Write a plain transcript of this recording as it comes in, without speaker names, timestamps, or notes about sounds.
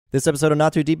This episode of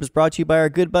Not Too Deep is brought to you by our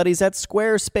good buddies at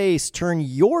Squarespace. Turn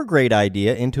your great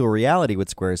idea into a reality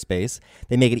with Squarespace.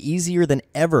 They make it easier than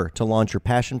ever to launch your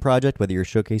passion project, whether you're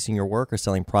showcasing your work or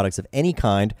selling products of any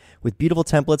kind. With beautiful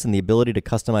templates and the ability to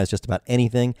customize just about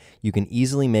anything, you can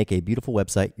easily make a beautiful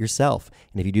website yourself.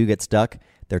 And if you do get stuck,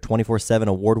 their 24/7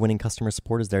 award-winning customer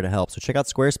support is there to help. So check out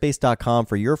squarespace.com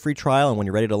for your free trial, and when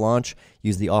you're ready to launch,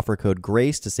 use the offer code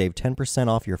GRACE to save 10%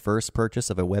 off your first purchase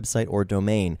of a website or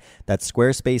domain. That's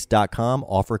squarespace.com,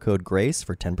 offer code GRACE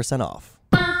for 10% off.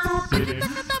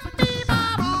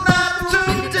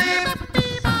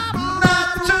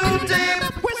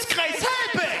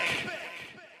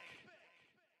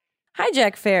 Hi,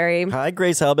 Jack Ferry. Hi,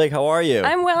 Grace Helbig. How are you?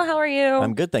 I'm well. How are you?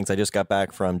 I'm good, thanks. I just got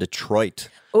back from Detroit.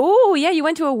 Oh, yeah. You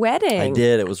went to a wedding. I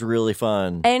did. It was really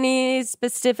fun. Any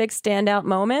specific standout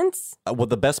moments? Well,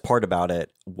 the best part about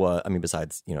it was,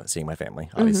 besides, seeing my family,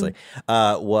 obviously,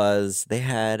 was they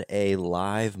had a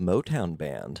live Motown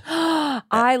band.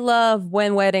 I love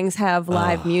when weddings have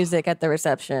live music at the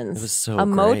receptions. It was so a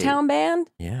great. Motown band?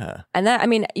 Yeah. And that,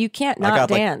 you can't not I got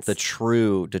dance. like the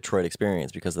true Detroit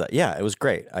experience because of that. Yeah, it was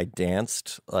great. I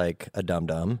danced like a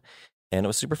dum-dum and it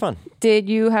was super fun. Did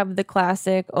you have the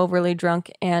classic overly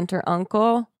drunk aunt or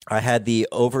uncle? I had the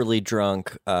overly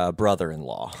drunk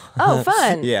brother-in-law. Oh,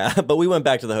 fun. Yeah, but we went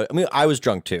back to the hotel. I was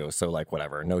drunk too, so like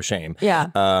whatever, no shame. Yeah.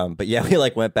 But yeah, we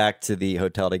went back to the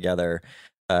hotel together.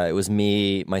 It was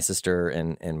me, my sister,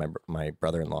 and my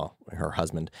brother-in-law, her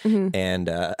husband. Mm-hmm. And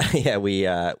yeah, we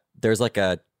there's like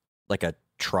a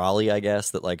trolley, I guess,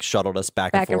 that like shuttled us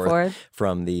back and forth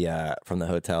from the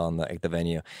hotel and the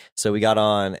venue. So we got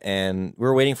on and we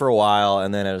were waiting for a while,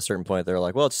 and then at a certain point they were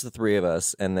like, well, it's just the three of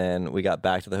us. And then we got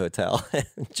back to the hotel and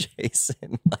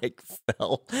Jason like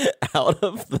fell out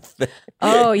of the thing.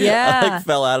 Oh yeah. Like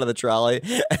fell out of the trolley.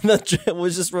 And it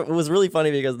was really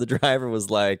funny because the driver was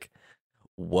like,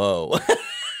 whoa.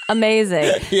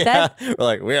 Amazing. Yeah, we're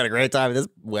like, we had a great time at this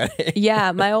wedding.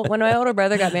 Yeah, when my older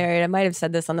brother got married, I might have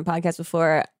said this on the podcast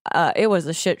before. It was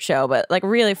a shit show, but like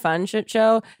really fun shit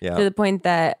show. Yeah. To the point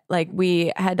that like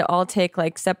we had to all take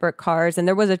like separate cars, and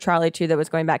there was a trolley too that was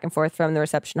going back and forth from the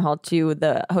reception hall to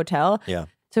the hotel. Yeah.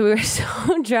 So we were so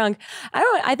drunk.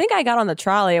 I think I got on the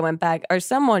trolley and went back, or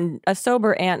a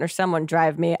sober aunt or someone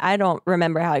drive me. I don't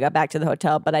remember how I got back to the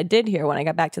hotel, but I did hear when I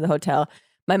got back to the hotel,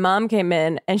 my mom came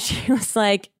in and she was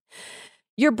like,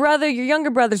 your younger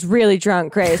brother's really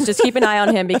drunk, Grace. Just keep an eye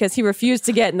on him because he refused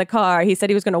to get in the car. He said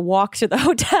he was going to walk to the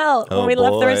hotel. When we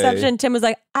left the reception, Tim was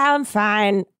like, I'm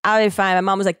fine. I'll be fine. My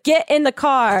mom was like, get in the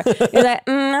car. He was like,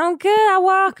 I'm good. I'll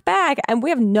walk back. And we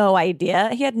have no idea.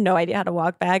 He had no idea how to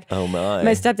walk back. Oh, my.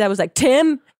 My stepdad was like,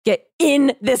 Tim, get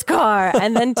in this car.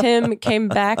 And then Tim came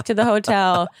back to the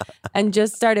hotel and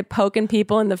just started poking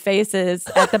people in the faces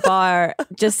at the bar,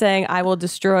 just saying, I will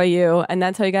destroy you. And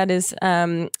that's how he got his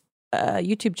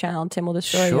YouTube channel, Tim Will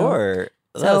Destroy You. Sure.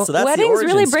 So that's weddings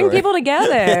really bring people together.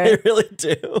 They really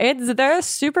do. They're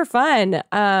super fun.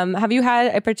 Have you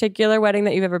had a particular wedding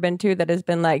that you've ever been to that has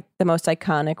been like the most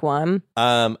iconic one?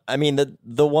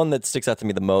 The one that sticks out to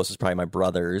me the most is probably my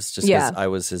brother's, just because I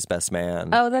was his best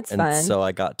man. Oh, that's fun. So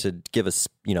I got to give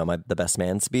the best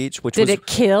man speech, which Did it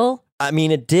kill?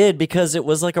 It did, because it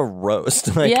was like a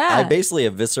roast. I basically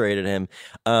eviscerated him.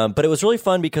 But it was really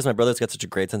fun because my brother's got such a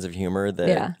great sense of humor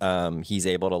that he's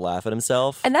able to laugh at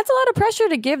himself. And that's a lot of pressure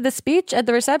to give the speech at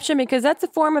the reception, because that's a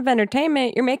form of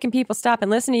entertainment. You're making people stop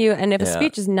and listen to you. And if a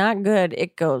speech is not good,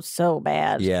 it goes so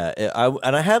bad. Yeah.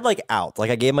 I had like out. Like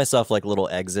I gave myself like little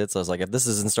exits. I was like, if this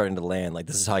isn't starting to land, like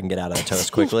this is how I can get out of the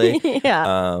toast quickly.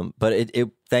 Yeah. But it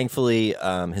thankfully,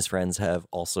 his friends have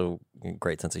also a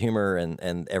great sense of humor,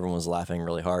 and everyone was laughing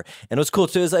really hard. And it was cool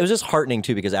too. It was just heartening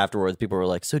too, because afterwards people were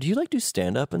like, so do you like do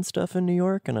stand up and stuff in New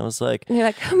York? And I was like, and you're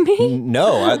like, me?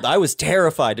 No, I was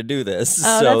terrified to do this.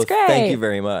 Oh, so that's great. Thank you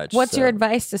very much. What's your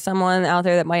advice to someone out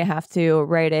there that might have to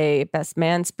write a best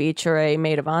man speech or a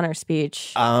maid of honor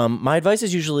speech? My advice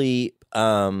is usually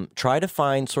try to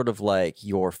find sort of like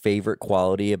your favorite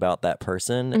quality about that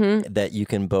person that you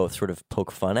can both sort of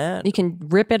poke fun at. You can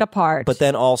rip it apart, but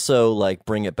then also like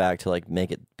bring it back to like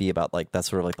make it be about like that's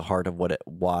sort of like the heart of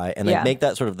why, and like make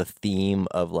that sort of the theme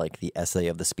of like the essay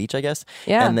of the speech, I guess.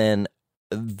 Yeah. And then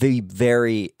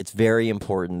it's very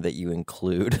important that you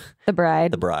include the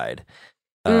bride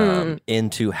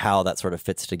into how that sort of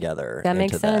fits together. That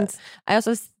makes sense. I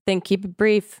also think keep it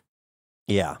brief.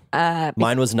 Yeah.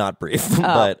 Mine was not brief,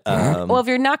 but well, if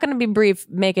you're not going to be brief,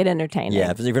 make it entertaining.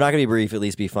 Yeah, if you're not going to be brief, at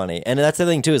least be funny. And that's the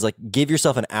thing too, is like give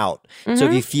yourself an out. So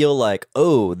if you feel like,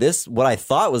 oh, this what I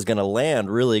thought was going to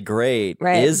land really great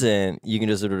isn't, you can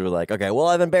just sort of be like, okay, well,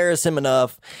 I've embarrassed him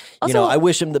enough. Also, I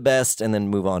wish him the best, and then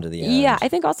move on to the end. Yeah, I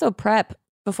think also prep.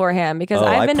 beforehand because Oh,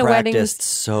 I've I been to practiced weddings.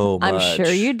 so much. I'm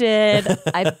sure you did.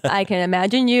 I can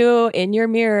imagine you in your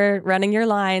mirror running your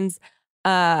lines.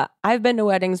 I've been to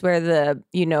weddings where the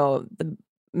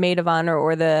maid of honor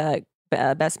or the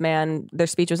best man, their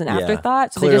speech was an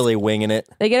afterthought. So Clearly winging it.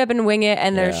 they get up and wing it,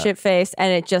 and they're shit faced,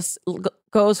 and it just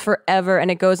goes forever,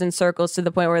 and it goes in circles to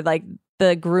the point where like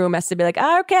the groom has to be like,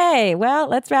 okay, well,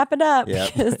 let's wrap it up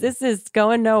because this is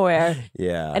going nowhere.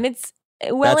 Yeah, and it's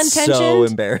well-intentioned. That's so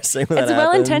embarrassing. When it's that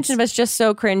well-intentioned, but happens. it's just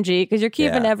so cringy because you're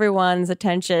keeping everyone's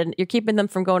attention. You're keeping them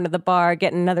from going to the bar,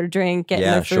 getting another drink, getting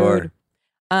their food.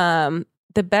 Sure.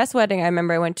 The best wedding I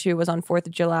remember I went to was on 4th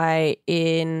of July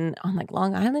on like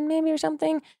Long Island maybe or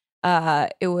something.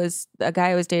 It was a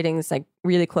guy I was dating, this like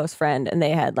really close friend, and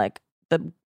they had like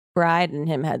the bride and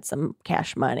him had some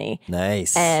cash money.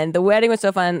 Nice. And the wedding was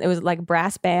so fun. It was like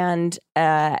brass band.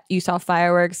 You saw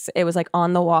fireworks. It was like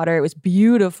on the water. It was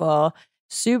beautiful.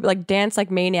 Super like dance like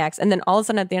maniacs. And then all of a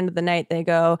sudden at the end of the night they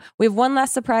go, we have one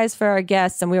last surprise for our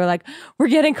guests. And we were like, we're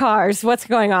getting cars. What's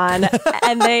going on?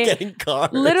 And they getting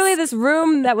cars. Literally this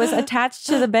room that was attached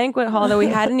to the banquet hall that we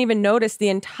hadn't even noticed the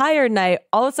entire night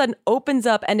all of a sudden opens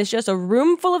up and it's just a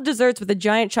room full of desserts with a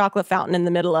giant chocolate fountain in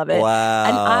the middle of it. Wow.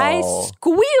 And I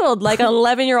squealed like an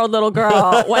 11-year-old little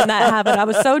girl when that happened. I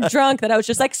was so drunk that I was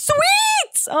just like,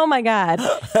 sweets. Oh my God.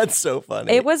 That's so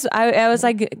funny. It was, I was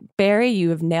like, Barry,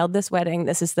 you have nailed this wedding.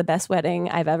 This is the best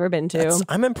wedding I've ever been to.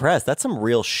 I'm impressed. That's some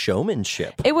real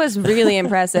showmanship. It was really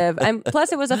impressive.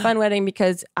 Plus, it was a fun wedding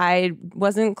because I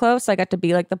wasn't close. I got to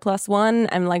be like the plus one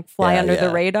and like fly under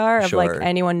the radar of like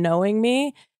anyone knowing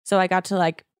me. So I got to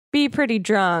like be pretty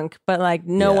drunk, but like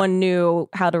no one knew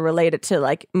how to relate it to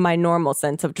like my normal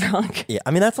sense of drunk. Yeah.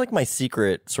 I mean, that's like my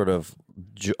secret sort of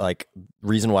like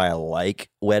reason why I like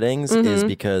weddings is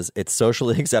because it's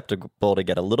socially acceptable to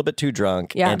get a little bit too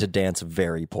drunk and to dance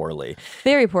very poorly.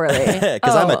 Very poorly.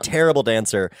 Because I'm a terrible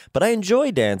dancer, but I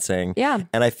enjoy dancing. Yeah.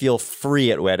 And I feel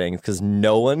free at weddings because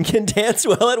no one can dance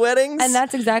well at weddings. And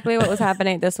that's exactly what was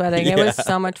happening at this wedding. It was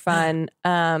so much fun.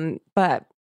 But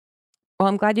well,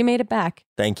 I'm glad you made it back.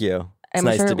 Thank you. It's I'm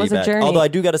nice sure to it be was back. a journey. Although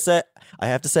I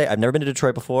have to say, I've never been to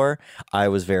Detroit before. I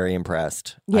was very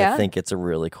impressed. Yeah? I think it's a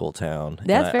really cool town.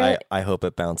 That's and I hope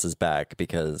it bounces back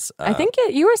because I think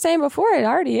you were saying before it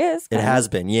already is. It has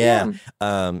been, yeah.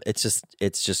 It's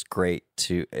just great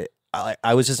to.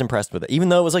 I was just impressed with it, even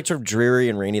though it was like sort of dreary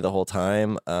and rainy the whole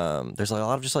time. There's like a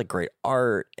lot of just like great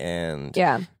art and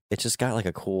it's just got like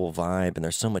a cool vibe, and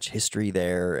there's so much history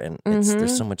there, and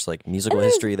there's so much like musical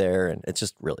history there, and it's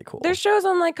just really cool. There's shows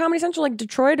on like Comedy Central, like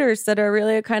Detroiters, that are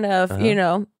really kind of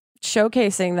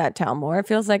showcasing that town more. It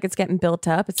feels like it's getting built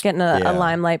up. It's getting a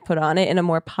limelight put on it in a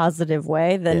more positive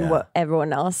way than what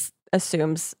everyone else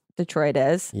assumes Detroit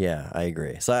is. Yeah, I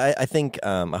agree. So I think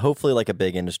hopefully like a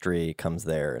big industry comes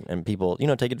there, and people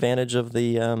take advantage of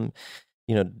the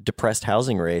depressed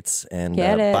housing rates and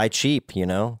buy cheap,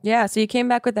 Yeah, so you came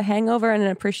back with a hangover and an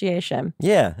appreciation.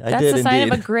 Yeah, I did. That's the sign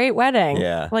indeed. of a great wedding.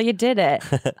 Yeah. Well, you did it.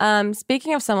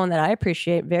 Speaking of someone that I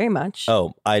appreciate very much.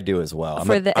 Oh, I do as well.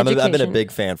 I've been a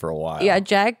big fan for a while. Yeah,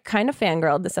 Jack kind of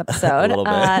fangirled this episode. A little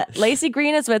bit. Lacey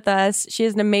Green is with us. She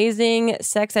is an amazing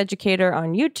sex educator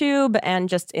on YouTube and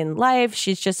just in life.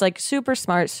 She's just like super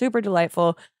smart, super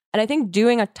delightful. And I think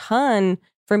doing a ton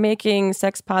for making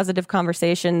sex positive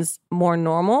conversations more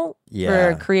normal,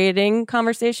 for creating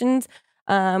conversations.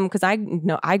 Because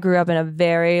I grew up in a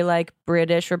very like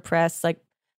British repressed, like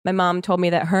my mom told me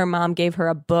that her mom gave her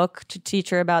a book to teach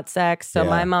her about sex. So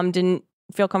my mom didn't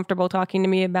feel comfortable talking to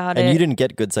me about it. And you didn't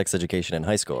get good sex education in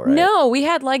high school, right? No, we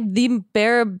had like the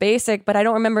bare basic, but I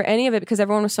don't remember any of it because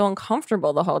everyone was so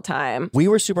uncomfortable the whole time. We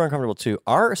were super uncomfortable too.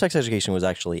 Our sex education was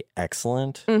actually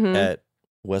excellent at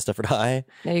West Effort High.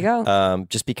 There you go.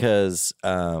 Just because, I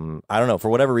don't know, for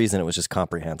whatever reason, it was just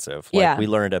comprehensive. Like we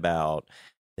learned about,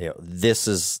 this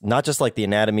is not just like the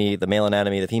anatomy, the male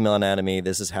anatomy, the female anatomy.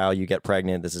 This is how you get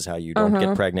pregnant. This is how you don't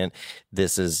get pregnant.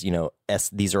 This is,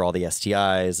 these are all the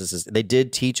STIs. They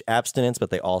did teach abstinence,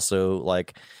 but they also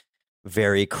like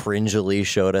very cringily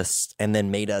showed us and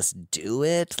then made us do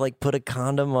it, like put a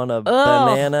condom on a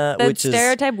banana, which is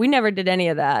stereotype. We never did any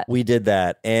of that. We did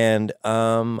that, and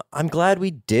I'm glad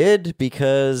we did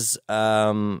because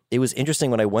it was interesting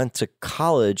when I went to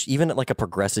college, even at like a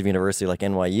progressive university like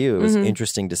NYU. It was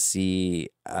interesting to see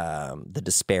the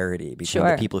disparity between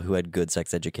the people who had good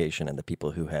sex education and the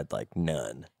people who had like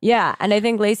none. Yeah, and I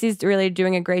think Lacey's really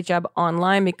doing a great job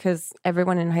online because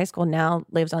everyone in high school now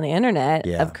lives on the internet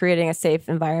of creating a safe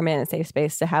environment and safe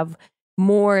space to have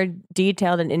more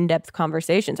detailed and in-depth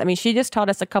conversations. I mean, she just taught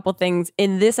us a couple things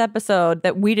in this episode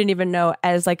that we didn't even know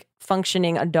as like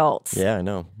functioning adults. Yeah, I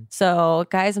know. So,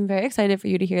 guys, I'm very excited for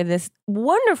you to hear this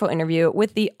wonderful interview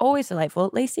with the always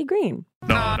delightful Lacey Green.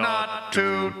 Not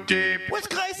too deep. With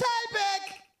Grace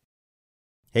Helbig.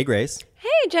 Hey, Grace.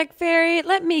 Hey, Jack Ferry.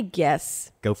 Let me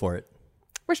guess. Go for it.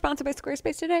 We're sponsored by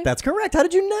Squarespace today? That's correct. How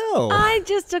did you know? I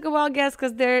just took a wild guess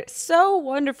because they're so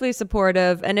wonderfully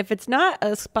supportive. And if it's not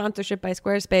a sponsorship by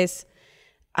Squarespace,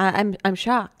 I'm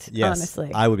shocked, Yes,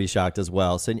 honestly. I would be shocked as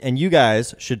well. So, and you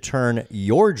guys should turn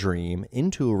your dream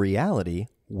into a reality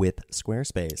with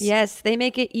Squarespace. Yes, they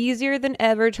make it easier than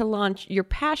ever to launch your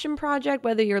passion project,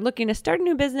 whether you're looking to start a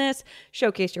new business,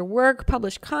 showcase your work,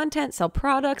 publish content, sell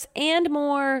products, and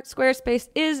more. Squarespace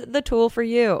is the tool for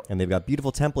you. And they've got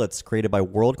beautiful templates created by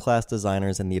world-class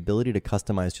designers and the ability to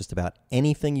customize just about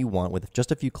anything you want with just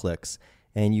a few clicks.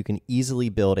 And you can easily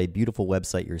build a beautiful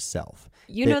website yourself.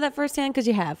 You know that firsthand because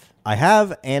you have. I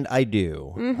have, and I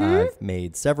do. Mm-hmm. I've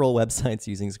made several websites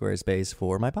using Squarespace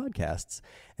for my podcasts.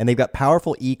 And they've got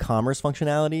powerful e-commerce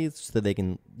functionality so that they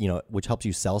can, which helps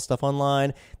you sell stuff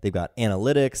online. They've got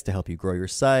analytics to help you grow your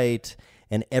site.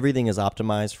 And everything is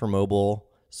optimized for mobile.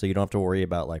 So you don't have to worry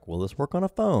about will this work on a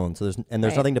phone? So there's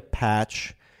Right. nothing to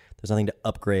patch. There's nothing to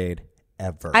upgrade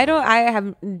ever.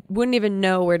 I wouldn't even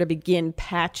know where to begin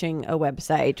patching a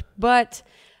website, but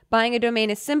buying a domain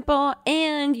is simple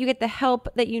and you get the help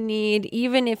that you need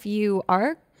even if you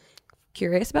are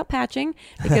curious about patching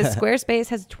because Squarespace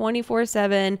has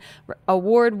 24/7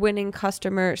 award-winning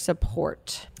customer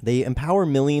support. They empower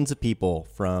millions of people,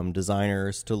 from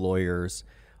designers to lawyers,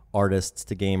 artists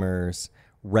to gamers,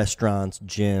 restaurants,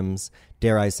 gyms,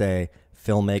 dare I say,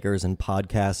 filmmakers and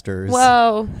podcasters.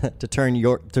 Whoa.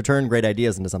 to turn great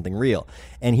ideas into something real.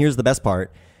 And here's the best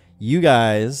part. You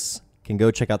guys can go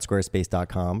check out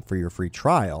squarespace.com for your free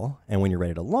trial. And when you're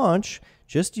ready to launch,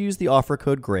 just use the offer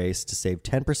code GRACE to save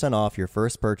 10% off your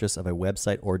first purchase of a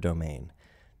website or domain.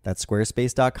 That's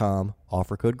squarespace.com,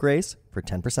 offer code GRACE for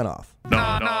 10% off.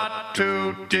 Not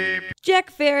too deep.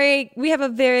 Jack Ferry, we have a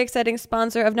very exciting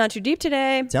sponsor of Not Too Deep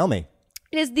today. Tell me.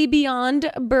 It is the Beyond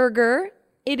Burger.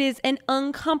 It is an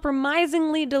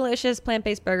uncompromisingly delicious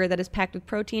plant-based burger that is packed with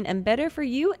protein and better for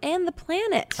you and the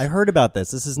planet. I heard about this.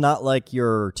 This is not like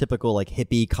your typical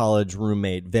hippie college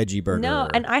roommate veggie burger. No,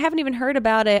 and I haven't even heard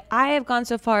about it. I have gone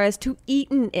so far as to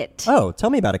eaten it. Oh, tell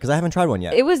me about it because I haven't tried one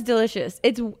yet. It was delicious.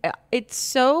 It's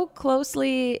so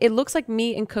closely, it looks like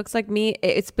meat and cooks like meat.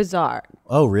 It's bizarre.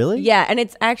 Oh, really? Yeah, and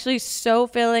it's actually so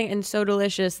filling and so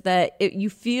delicious that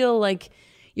you feel like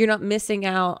you're not missing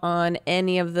out on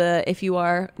any of the, if you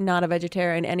are not a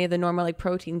vegetarian, any of the normal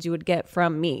proteins you would get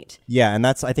from meat. Yeah, and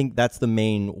I think that's the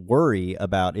main worry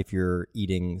about if you're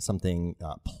eating something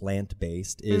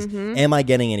plant-based is, am I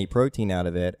getting any protein out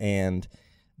of it? And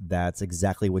that's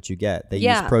exactly what you get. They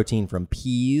use protein from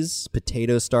peas,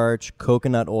 potato starch,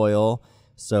 coconut oil,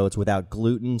 so it's without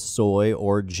gluten, soy,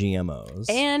 or GMOs.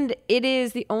 And it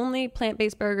is the only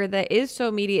plant-based burger that is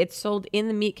so meaty. It's sold in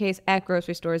the meat case at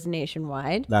grocery stores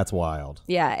nationwide. That's wild.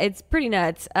 Yeah, it's pretty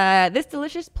nuts. This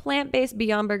delicious plant-based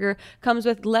Beyond Burger comes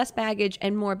with less baggage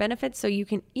and more benefits, so you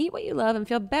can eat what you love and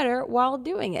feel better while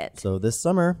doing it. So this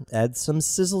summer, add some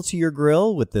sizzle to your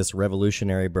grill with this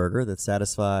revolutionary burger that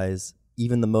satisfies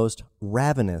even the most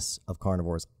ravenous of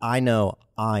carnivores. I know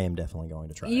I am definitely going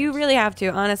to try it. You really have to.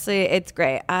 Honestly, it's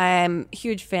great. I'm a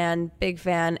huge fan, big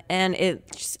fan. And a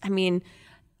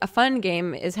fun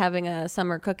game is having a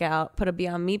summer cookout, put a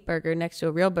Beyond Meat burger next to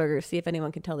a real burger, see if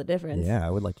anyone can tell the difference. Yeah, I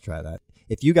would like to try that.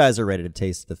 If you guys are ready to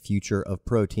taste the future of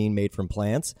protein made from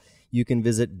plants, you can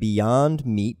visit Beyond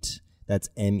Meat, that's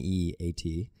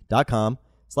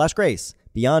MEAT.com/Grace.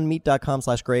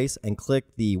 BeyondMeat.com/Grace and click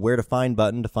the Where to Find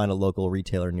button to find a local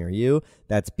retailer near you.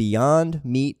 That's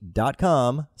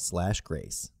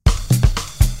BeyondMeat.com/Grace.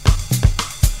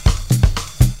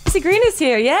 Lacey Green is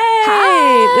here. Yay!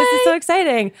 Hi. This is so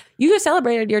exciting. You just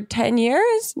celebrated your 10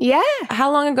 years? Yeah.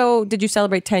 How long ago did you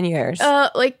celebrate 10 years?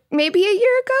 Maybe a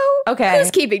year ago. Okay.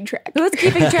 Who's keeping track? Who's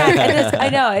keeping track? I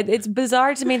know. It's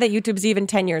bizarre to me that YouTube's even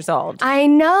 10 years old. I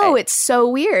know. It's so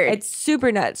weird. It's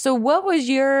super nuts. So what was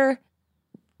your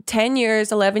 10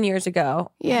 years, 11 years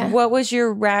ago? Yeah. What was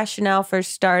your rationale for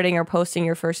starting or posting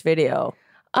your first video?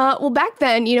 Well, back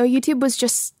then, YouTube was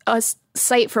just a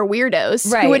site for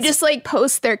weirdos Right. who would just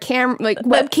post their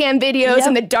webcam videos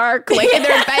in the dark, in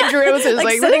their bedrooms. It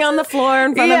was sitting on the floor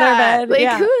in front of their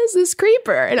bed. Who is this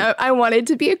creeper? And I wanted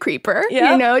to be a creeper,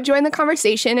 Yeah. join the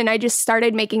conversation. And I just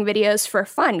started making videos for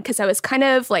fun because I was kind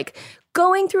of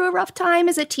going through a rough time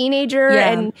as a teenager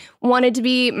and wanted to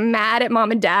be mad at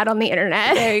mom and dad on the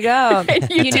internet. There you go. And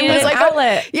YouTube was like an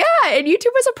outlet. And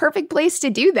YouTube was a perfect place to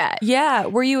do that. Yeah.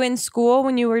 Were you in school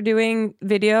when you were doing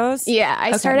videos? Yeah,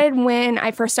 I started when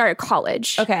I first started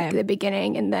college. Okay. At the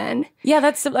beginning, and then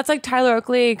that's like Tyler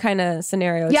Oakley kind of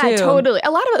scenario too. Yeah, totally.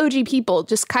 A lot of OG people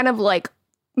just kind of like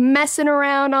messing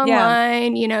around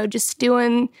online, you know, just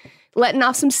letting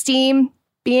off some steam,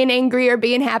 being angry or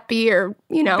being happy or,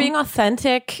 you know. Being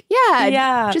authentic.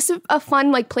 Yeah. Just a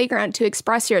fun like playground to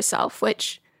express yourself,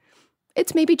 which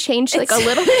it's maybe changed like a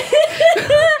little bit.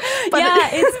 But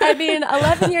I mean,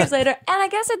 11 years later, and I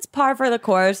guess it's par for the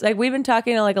course. Like we've been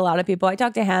talking to like a lot of people. I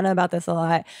talked to Hannah about this a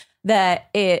lot, that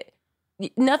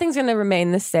nothing's going to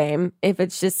remain the same if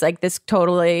it's just like this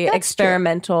totally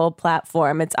experimental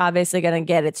platform. It's obviously going to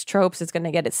get its tropes. It's going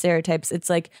to get its stereotypes. It's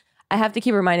like, I have to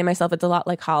keep reminding myself it's a lot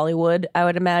like Hollywood, I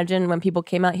would imagine, when people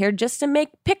came out here just to make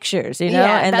pictures, you know?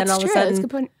 Yeah, and that's then all true. of a That's a sudden,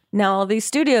 good point. now all these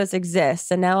studios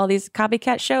exist, and now all these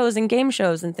copycat shows and game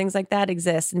shows and things like that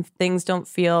exist, and things don't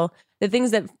feel, the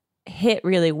things that hit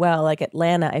really well, like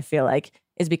Atlanta, I feel like,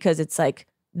 is because it's like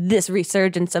this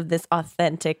resurgence of this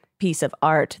authentic piece of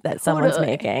art that someone's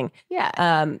making.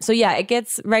 Yeah. So yeah, it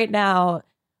gets, right now,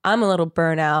 I'm a little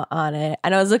burnout on it.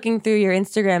 And I was looking through your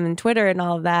Instagram and Twitter and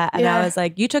all of that. And I was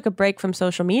like, you took a break from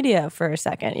social media for a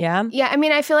second. Yeah. Yeah. I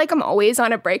mean, I feel like I'm always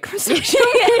on a break from social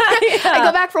media. I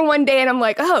go back for one day and I'm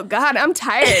like, oh God, I'm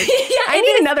tired. I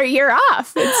need another year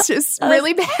off. It's just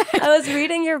really bad. I was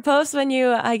reading your post when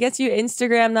I guess you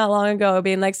Instagram not long ago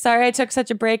being like, sorry, I took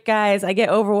such a break, guys. I get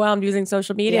overwhelmed using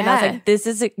social media. And I was like, this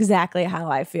is exactly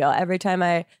how I feel. Every time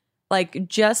I like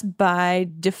just by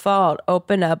default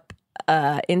open up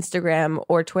Instagram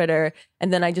or Twitter,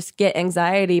 and then I just get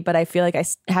anxiety, but I feel like I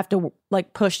have to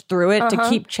like push through it to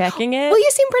keep checking it. Well,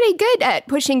 you seem pretty good at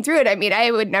pushing through it. I mean,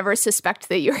 I would never suspect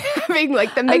that you're having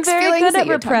like the mixed feelings. I'm very good that at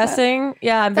you're repressing.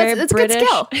 Yeah, I'm very that's British. A good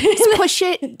skill. Just push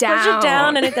it down. Push it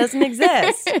down and it doesn't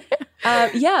exist.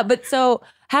 But so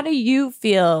how do you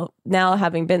feel now,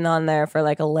 having been on there for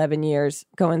like 11 years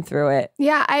going through it?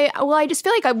 Yeah, I just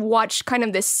feel like I've watched kind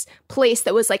of this place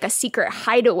that was like a secret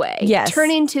hideaway turn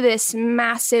into this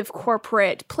massive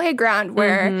corporate playground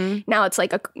where now it's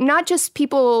like not just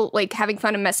people like having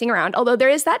fun and messing around, although there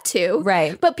is that too.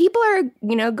 Right. But people are,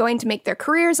 you know, going to make their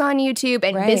careers on YouTube,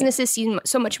 and businesses see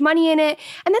so much money in it.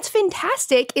 And that's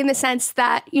fantastic in the sense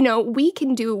that, you know, we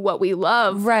can do what we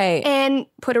love and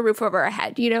put a roof over our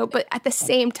head, you know, but at the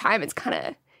same time, it's kind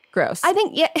of gross. I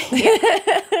think,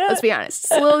 let's be honest.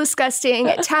 It's a little disgusting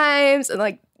at times. And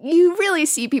like, you really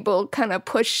see people kind of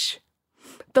push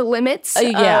the limits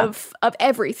of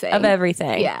everything. Of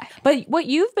everything. Yeah. But what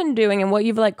you've been doing and what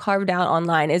you've like carved out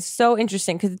online is so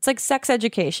interesting because it's like sex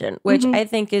education, which I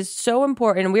think is so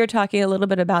important. We were talking a little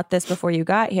bit about this before you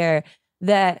got here,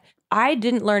 that I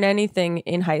didn't learn anything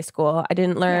in high school. I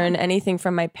didn't learn anything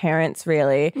from my parents,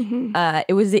 really.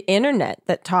 It was the internet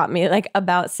that taught me like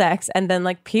about sex, and then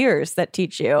like peers that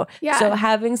teach you. Yeah. So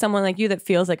having someone like you that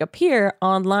feels like a peer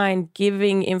online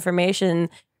giving information,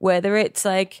 whether it's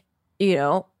like, you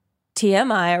know,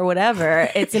 TMI or whatever,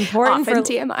 it's important Often for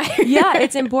TMI.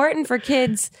 it's important for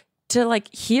kids to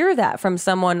like hear that from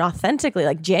someone authentically,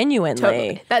 like genuinely.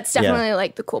 Totally. That's definitely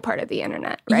like the cool part of the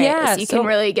internet, right? Yeah. You can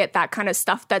really get that kind of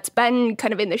stuff that's been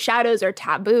kind of in the shadows or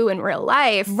taboo in real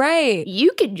life. Right.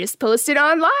 You can just post it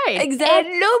online.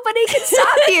 Exactly. And nobody can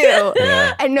stop you.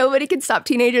 And nobody can stop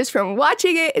teenagers from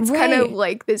watching it. It's kind of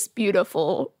like this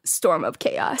beautiful storm of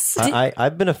chaos.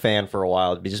 I've been a fan for a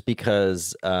while just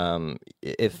because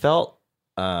it felt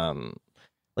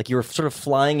like you were sort of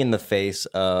flying in the face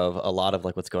of a lot of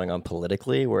like what's going on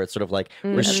politically, where it's sort of like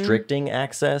restricting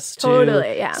access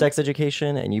to sex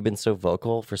education. And you've been so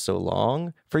vocal for so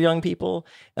long for young people.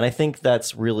 And I think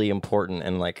that's really important.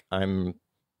 And like,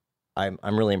 I'm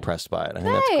really impressed by it. I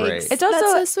think that's great. It's also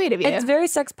that's so sweet of you. It's very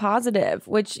sex positive,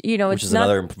 which, you know, which it's is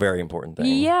another very important thing.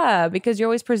 Yeah, because you're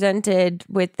always presented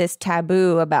with this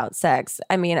taboo about sex.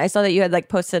 I mean, I saw that you had like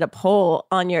posted a poll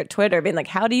on your Twitter being like,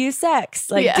 how do you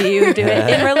sex? Like, do you do it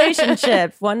in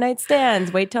relationships, one night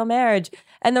stands, wait till marriage?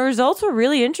 And the results were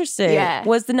really interesting. Yeah.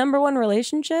 Was the number one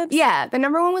relationships? Yeah, the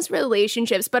number one was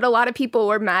relationships, but a lot of people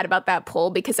were mad about that poll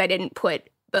because I didn't put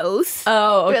both.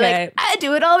 Oh, okay. They're like, I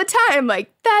do it all the time.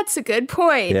 Like, that's a good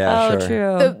point. Yeah,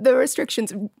 true. The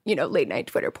restrictions of, you know, late night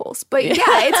Twitter polls. But yeah,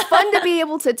 it's fun to be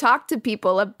able to talk to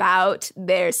people about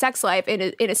their sex life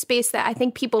in a space that I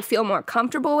think people feel more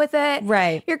comfortable with it.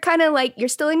 Right. You're kind of like, you're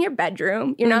still in your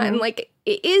bedroom. You're not in like,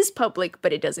 it is public,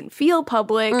 but it doesn't feel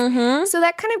public. So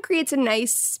that kind of creates a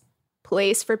nice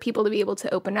place for people to be able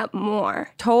to open up more.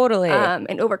 Totally.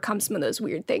 And overcome some of those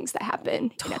weird things that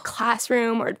happen in a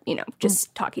classroom or,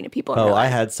 just talking to people. Oh, I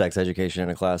had sex education in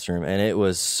a classroom and it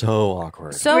was so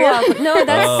awkward. So awkward. No,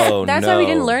 that's why we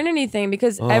didn't learn anything,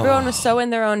 because everyone was so in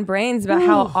their own brains about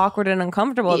how awkward and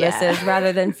uncomfortable this is,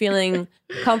 rather than feeling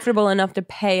comfortable enough to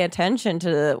pay attention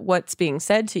to what's being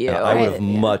said to you. I would have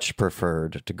much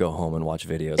preferred to go home and watch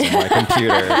videos on my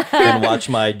computer and watch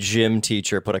my gym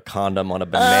teacher put a condom on a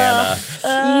banana.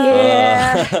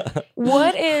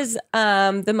 What is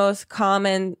the most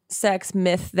common sex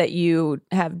myth that you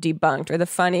have debunked, or the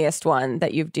funniest one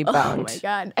that you've debunked? Oh my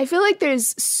God. I feel like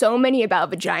there's so many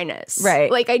about vaginas. Right.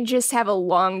 Like I just have a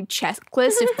long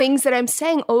checklist of things that I'm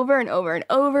saying over and over and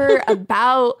over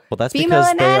about that's female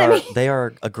because anatomy. they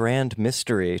are a grand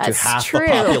mystery to That's half true. the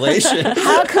population.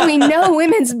 How can we know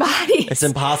women's bodies? It's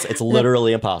impossible. It's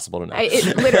literally impossible to know.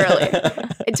 Literally.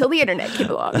 Until the internet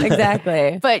came along.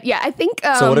 Exactly. But yeah, I think...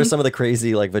 so what are some of the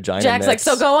crazy vagina Jack's myths?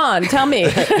 so go on, tell me.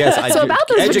 Yes, I So do. about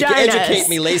those vaginas. Educate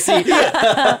me, Lacey.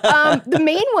 The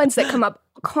main ones that come up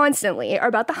constantly are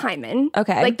about the hymen.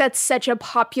 Okay. That's such a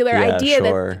popular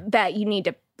idea that you need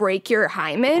to break your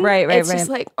hymen. Right. It's just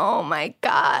oh my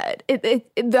God.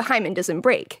 The hymen doesn't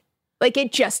break.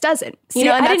 It just doesn't. See,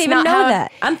 I didn't even know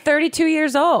that. I'm 32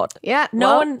 years old. Yeah.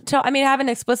 I haven't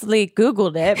explicitly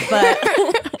Googled it,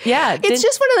 but yeah. It's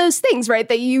just one of those things, right?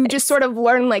 That you just sort of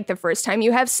learn the first time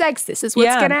you have sex, this is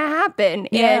what's going to happen.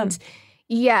 Yeah. And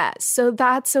so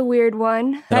that's a weird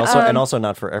one. And also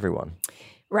not for everyone.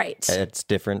 Right. It's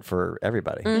different for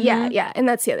everybody. Mm-hmm. Yeah. And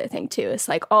that's the other thing too. It's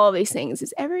all these things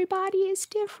is everybody is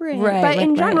different. Right, but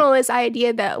in right. general, this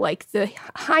idea that the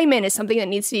hymen is something that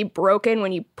needs to be broken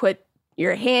when you put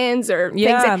your hands or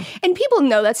things in. And people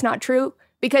know that's not true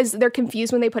because they're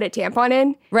confused when they put a tampon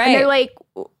in. Right. And they're like,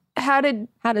 how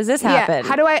does this happen?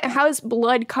 How is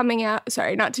blood coming out?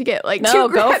 Sorry, not to get too go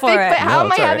graphic, for it. but how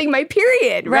am I it's all having my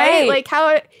period? Right.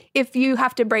 How, if you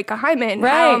have to break a hymen,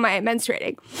 how am I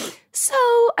menstruating? So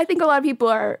I think a lot of people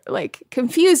are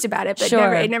confused about it, but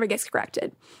it never gets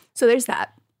corrected. So there's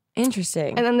that.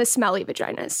 Interesting. And then the smelly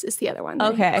vaginas is the other one.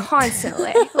 Okay.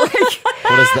 Constantly. What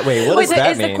does that? Wait, what does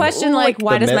that mean? Is the question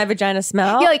why does my vagina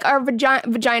smell? Yeah, our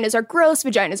vaginas are gross.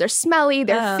 Vaginas are smelly.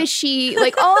 They're fishy.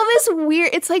 All of this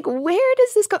weird. It's where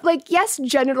does this go? Yes,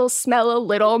 genitals smell a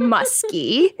little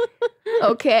musky.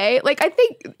 Okay. I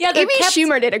think Amy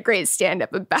Schumer did a great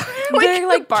stand-up about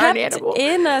they're the barn kept animal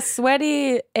in a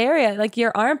sweaty area.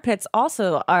 Your armpits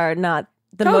also are not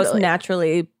the most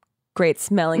naturally great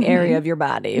smelling area of your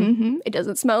body. Mm-hmm. It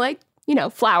doesn't smell like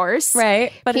flowers,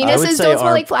 right? But penises don't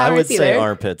smell like flowers. I would either. say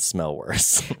armpits smell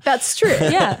worse. That's true.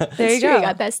 Yeah, there you go. You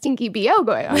got that stinky BO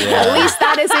going on. Yeah. At least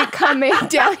that isn't coming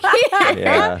down here.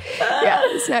 Yeah,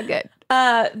 it's not good.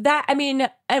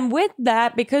 And with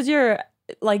that, because you're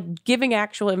giving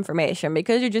actual information,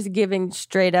 because you're just giving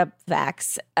straight up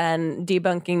facts and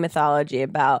debunking mythology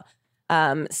about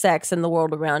sex and the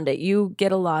world around it, you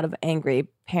get a lot of angry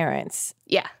parents.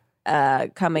 Yeah.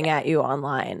 Coming at you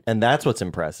online. And that's what's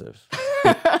impressive.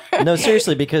 No,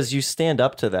 seriously, because you stand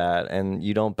up to that and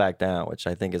you don't back down, which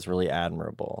I think is really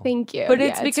admirable. Thank you. But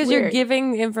it's because you're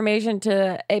giving information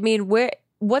to,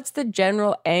 what's the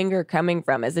general anger coming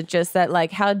from? Is it just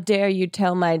that how dare you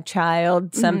tell my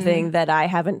child something that I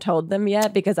haven't told them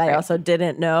yet because I also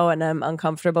didn't know and I'm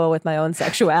uncomfortable with my own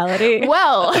sexuality?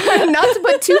 Well, not to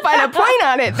put too fine a point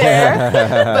on it there,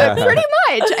 but pretty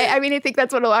much. I think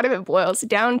that's what a lot of it boils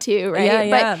down to, right?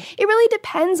 Yeah. But it really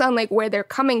depends on where they're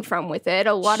coming from with it.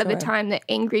 A lot of the time the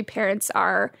angry parents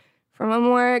are from a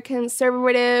more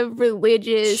conservative,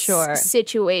 religious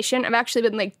situation. I've actually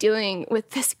been dealing with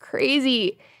this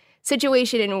crazy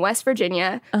situation in West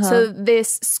Virginia. So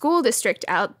this school district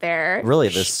out there. Really,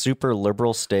 the super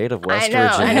liberal state of West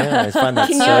Virginia? I find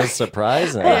that so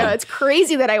surprising. I know, it's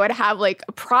crazy that I would have a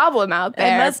problem out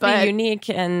there. It must be unique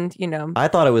and, I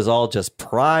thought it was all just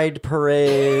pride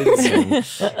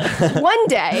parades. One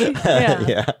day,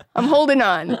 I'm holding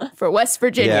on for West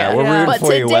Virginia. Yeah, we're rooting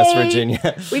for you, West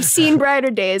Virginia. We've seen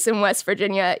brighter days in West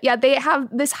Virginia. Yeah, they have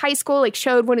this high school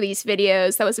showed one of these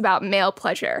videos that was about male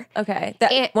pleasure. Okay.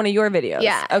 One of your videos.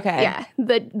 Yeah. Okay. Yeah.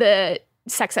 The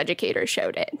sex educator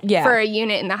showed it for a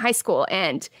unit in the high school,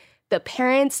 and the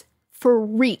parents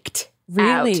freaked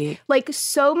Really? Out.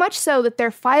 So much so that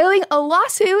they're filing a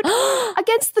lawsuit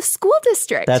against the school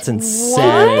district. That's insane.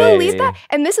 Can you believe that?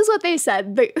 And this is what they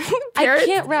said. The I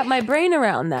can't wrap my brain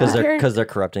around that. Because they're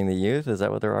corrupting the youth? Is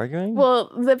that what they're arguing?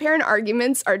 Well, the parent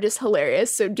arguments are just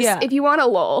hilarious. So if you want a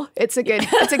lull, it's a good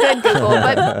Google.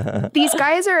 But these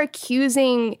guys are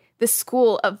accusing the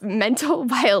school of mental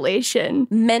violation.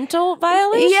 Mental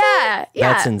violation? Yeah.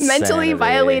 That's insanity. Mentally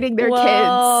violating their kids.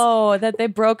 Oh, that they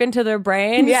broke into their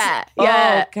brains? Yeah. Oh,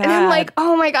 God. And I'm like,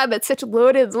 oh my God, that's such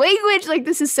loaded language. Like,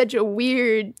 this is such a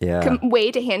weird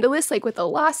way to handle this. Like, with a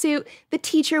lawsuit, the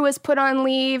teacher was put on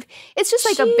leave. It's just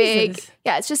like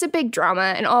it's just a big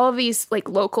drama. And all of these like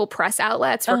local press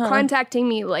outlets were contacting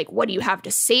me like, what do you have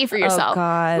to say for yourself? Oh,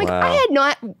 God. Like,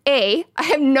 I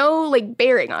have no like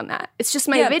bearing on that. It's just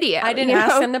my video. I didn't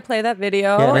ask them to play that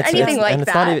video or anything like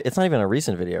that. It's not even a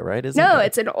recent video, right?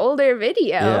 It's an older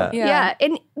video. Yeah.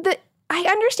 And I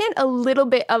understand a little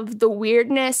bit of the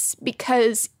weirdness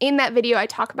because in that video I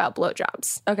talk about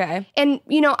blowjobs. Okay. And,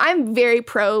 I'm very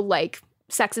pro like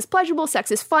sex is pleasurable, sex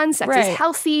is fun, sex is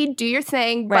healthy, do your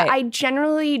thing. But I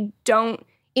generally don't,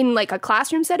 in like a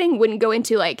classroom setting, wouldn't go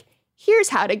into like, here's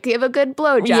how to give a good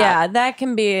blowjob. Yeah, that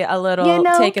can be a little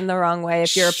taken the wrong way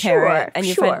if you're a parent and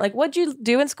you find like, what'd you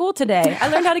do in school today? I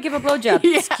learned how to give a blowjob.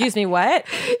 Excuse me, what?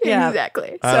 Yeah.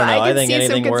 Exactly. I don't know. I think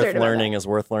anything worth learning is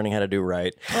worth learning how to do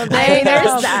right. Well,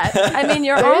 there's that. I mean,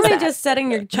 you're only just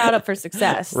setting your child up for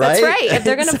success. Right? That's right. If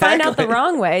they're going to find out the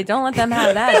wrong way, don't let them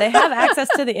have that. They have access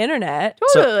to the internet.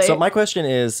 Totally. So my question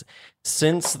is,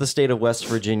 since the state of West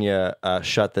Virginia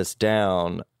shut this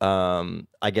down,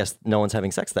 I guess no one's having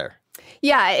sex there.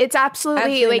 Yeah, it's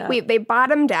absolutely like they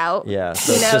bottomed out. Yeah,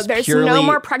 so there's no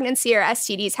more pregnancy or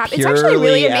STDs happening. It's actually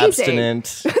really amazing.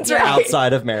 Abstinent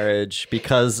outside of marriage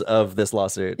because of this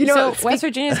lawsuit. So West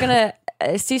Virginia is going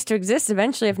to cease to exist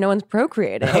eventually if no one's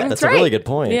procreating. That's a really good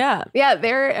point. Yeah,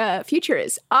 their future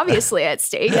is obviously at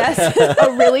stake. Yes.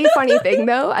 A really funny thing,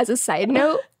 though, as a side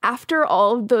note, after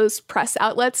all of those press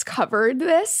outlets covered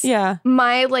this,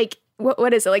 my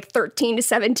what is it, like 13 to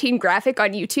 17 graphic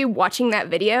on YouTube watching that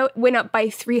video went up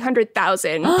by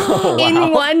 300,000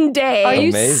 in one day. Are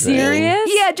you serious?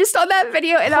 Yeah, just on that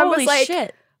video. And I was like,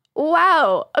 shit.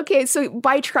 Wow. Okay, so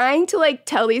by trying to like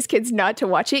tell these kids not to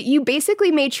watch it, you basically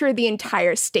made sure the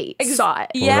entire state saw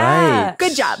it. Yeah. Right.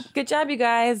 Good job. Good job, you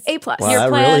guys. A+. Wow,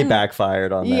 that really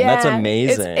backfired on them. Yeah, that's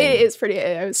amazing. It is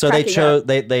pretty. So they chose.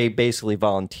 They basically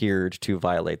volunteered to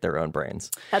violate their own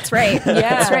brains. That's right.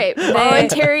 That's right.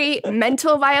 Voluntary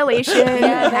mental violation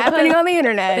happening on the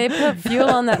internet. They put fuel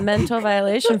on that mental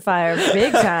violation fire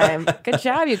big time. Good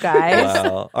job, you guys.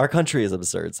 Wow, our country is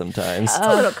absurd sometimes. It's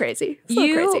a little crazy.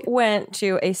 You went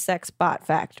to a sex bot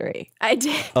factory. I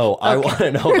did. Oh, I want to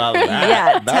know about that.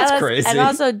 Yeah, that's crazy. And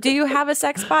also, do you have a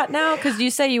sex bot now? Because you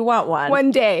say you want one.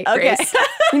 One day, okay. Grace.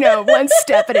 One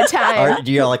step at a time.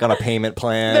 Do you like on a payment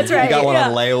plan? That's right. You got one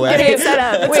on layaway. Getting it set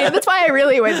up. That's why I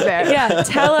really went there. Yeah,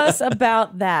 tell us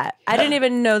about that. I didn't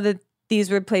even know that these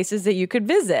were places that you could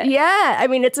visit. Yeah, I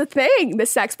mean, it's a thing. The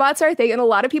sex bots are a thing, and a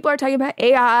lot of people are talking about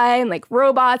AI and like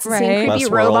robots and seeing creepy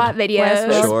Westworld. robot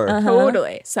videos. Sure.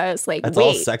 Totally. So I was like, that's wait,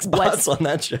 all sex bots on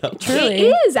that show. Truly.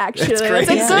 It is actually. It's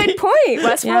a good point.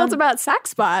 Westworld's about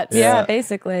sex bots. Yeah,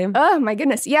 basically. Oh my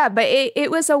goodness. Yeah, but it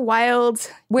was a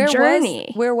wild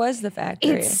journey. Where was the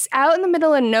factory? It's out in the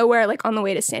middle of nowhere, like on the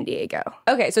way to San Diego.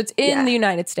 Okay, so it's in the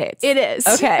United States. It is.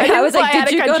 Okay. I was like,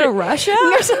 did you go to Russia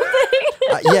or something?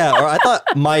 Yeah, or I thought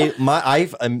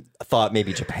I thought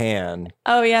maybe Japan.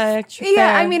 Oh yeah,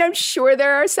 yeah. I mean, I'm sure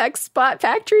there are sex bot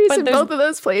factories in both of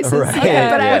those places. Right.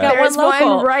 But there's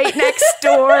one right next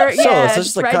door. So yeah, it's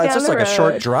just like right it's just like a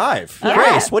short drive. Yeah.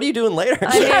 Grace, what are you doing later?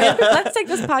 I mean, let's take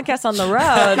this podcast on the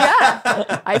road.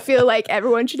 Yeah, I feel like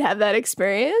everyone should have that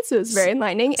experience. It was very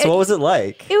enlightening. So what was it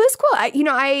like? It was cool.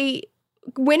 I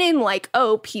went in like,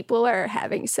 oh, people are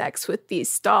having sex with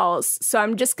these dolls. So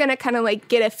I'm just going to kind of like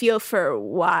get a feel for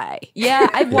why. Yeah,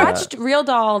 I've watched real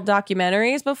doll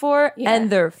documentaries before and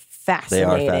they're fascinating.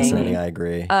 They are fascinating, I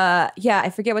agree. Yeah,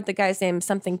 I forget what the guy's name,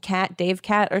 something Cat, Dave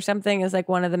Cat or something is like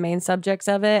one of the main subjects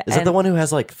of it. Is that the one who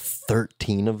has like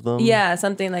 13 of them? Yeah,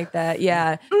 something like that.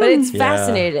 Yeah. But it's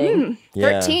fascinating.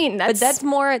 13.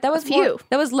 That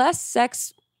was less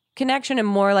sex connection and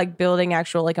more like building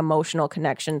actual like emotional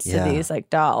connections to these like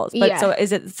dolls. But so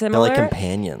is it similar? They're like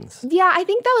companions. Yeah, I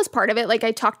think that was part of it. Like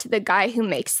I talked to the guy who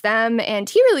makes them and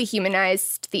he really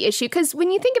humanized the issue. Because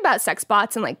when you think about sex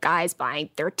bots and like guys buying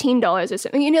 $13 or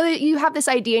something, you have this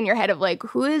idea in your head of like,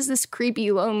 who is this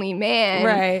creepy, lonely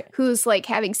man who's like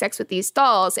having sex with these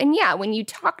dolls? And yeah, when you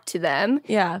talk to them,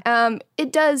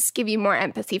 it does give you more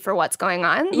empathy for what's going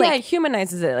on. Yeah, it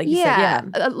humanizes it, like you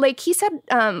said. Yeah. Like he said,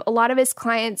 a lot of his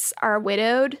clients are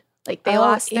widowed, like they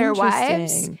lost their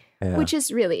wives, which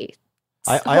is really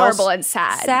horrible and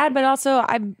sad. Sad, but also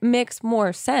makes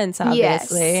more sense,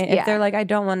 obviously. Yes, if they're like, I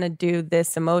don't want to do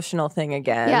this emotional thing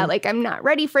again. Yeah, like I'm not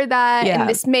ready for that. Yeah. And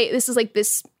this is like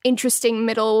this interesting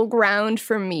middle ground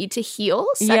for me to heal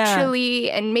sexually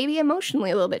and maybe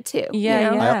emotionally a little bit too.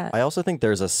 Yeah. I also think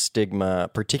there's a stigma,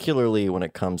 particularly when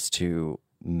it comes to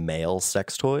male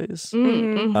sex toys.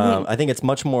 Mm-hmm. I think it's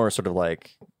much more sort of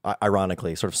like,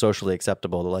 ironically, sort of socially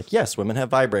acceptable to like, yes, women have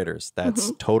vibrators.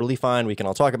 That's totally fine. We can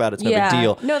all talk about it. It's no big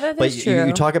deal. No, that's but true.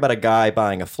 You talk about a guy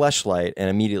buying a fleshlight and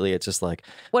immediately it's just like,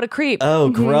 what a creep. oh,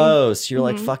 gross. You're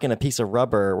like fucking a piece of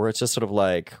rubber, where it's just sort of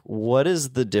like, what is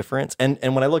the difference? And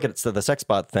when I look at the sex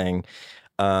bot thing,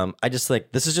 I just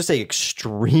like, this is just a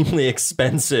extremely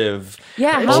expensive,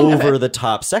 over the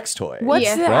top sex toy. What's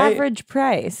the average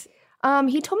price?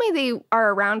 He told me they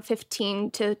are around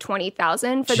 15 to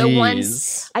 20,000 for the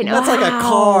ones. I know that's like a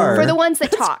car for the ones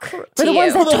that talk. For the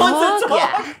ones that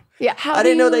talk. Yeah. I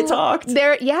didn't know they talked.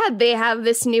 They have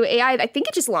this new AI. I think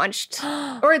it just launched,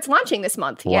 or it's launching this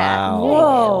month. Wow. Yeah.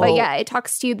 Whoa. But yeah, it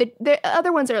talks to you. The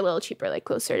other ones are a little cheaper, like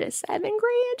closer to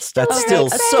 $7,000. That's still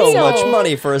so much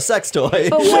money for a sex toy.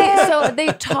 But wait, so they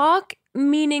talk,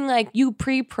 meaning like you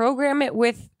pre-program it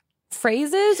with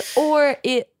phrases, or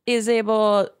it is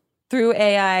able through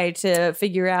AI to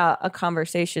figure out a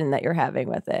conversation that you're having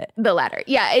with it? The latter.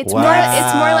 Yeah, it's Wow.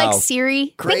 more like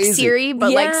Siri. Crazy. Think Siri,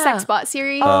 but like sex bot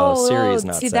Siri. Oh, Siri's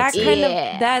not see, sexy. that kind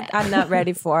of that I'm not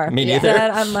ready for. Me neither.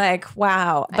 That I'm like,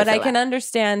 wow. But I feel can that.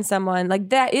 understand someone like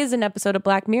that is an episode of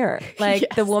Black Mirror. Like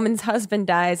the woman's husband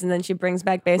dies and then she brings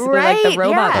back basically like the Right,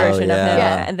 robot yeah. version Oh, of him.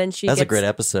 yeah. And then she That's gets a great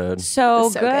episode. so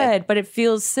So good. good. But it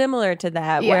feels similar to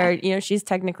that where, you know, she's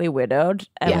technically widowed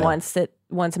and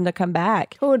wants him to come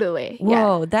back. Totally.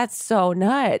 Whoa, Yeah. that's so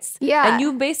nuts. Yeah. And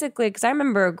you basically, because I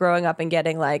remember growing up and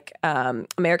getting like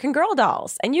American Girl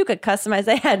dolls, and you could customize,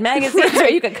 they had magazines where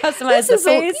you could customize the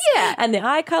face and the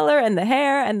eye color and the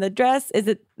hair and the dress. Is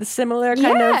it similar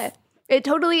kind of? It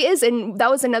totally is. And that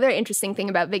was another interesting thing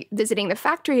about visiting the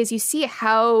factory is you see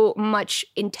how much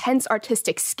intense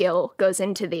artistic skill goes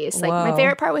into these. Like my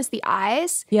favorite part was the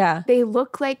eyes. Yeah. They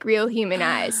look like real human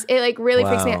eyes. It like really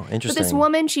freaks me out. But this Interesting.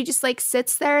 woman, she just like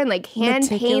sits there and like hand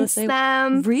paints Meticulously-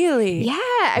 them. Really? Yeah.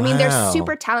 I mean, they're Wow.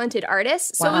 super talented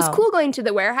artists. So it was Wow. cool going to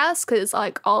the warehouse because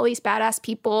like all these badass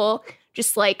people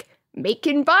just like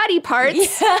making body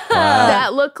parts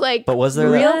that look like But was there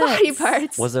real that- body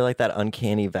parts. Was there like that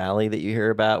uncanny valley that you hear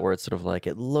about where it's sort of like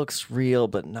it looks real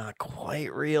but not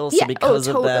quite real? So Yeah. because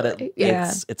Oh, of that, totally.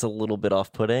 it's a little bit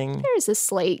off-putting. There's a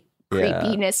slight Yeah.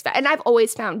 creepiness. And I've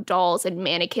always found dolls and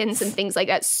mannequins and things like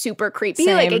that super creepy.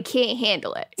 Same. Like I can't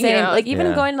handle it. you Same. know? Like even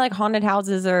Yeah. going to like haunted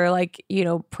houses or like, you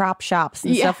know, prop shops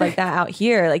and stuff like that out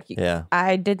here. Like Yeah.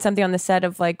 I did something on the set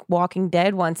of like Walking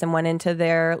Dead once and went into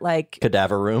their like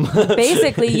Cadaver room.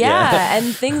 basically, yeah.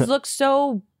 And things look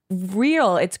so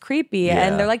real. It's creepy. Yeah.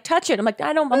 And they're like, touch it. I'm like,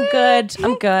 I'm good.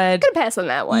 I'm good. Gonna pass on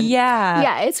that one. Yeah.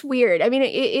 Yeah, it's weird. I mean,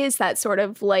 it is that sort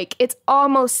of like it's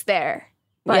almost there.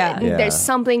 But Yeah. Yeah. there's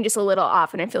something just a little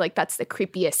off, and I feel like that's the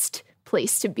creepiest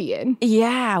place to be in.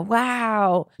 Yeah.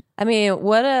 Wow. I mean,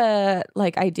 what a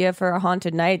like idea for a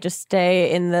haunted night. Just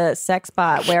stay in the sex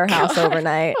bot warehouse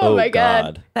overnight. Oh my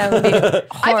God. That would be I'd be into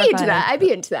horrifying. that. I'd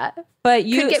be into that. But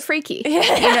you Could get freaky. You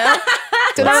know?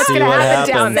 Don't know what's see gonna what happen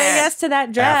down happens. say there. yes to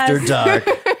that dress. After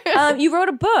dark. You wrote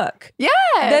a book. Yeah.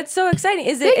 That's so exciting.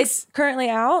 Is it? Thanks. It's currently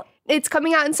out. It's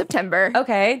coming out in September.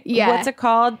 Okay. Yeah. What's it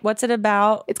called? What's it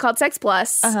about? It's called Sex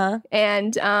Plus. Uh-huh.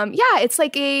 And it's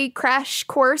like a crash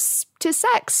course to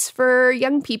sex for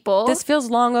young people. This feels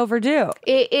long overdue.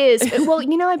 It is. Well,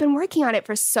 you know, I've been working on it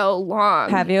for so long.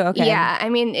 Have you? Okay. Yeah. I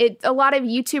mean, a lot of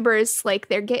YouTubers like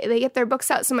they get their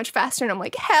books out so much faster, and I'm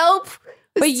like, help!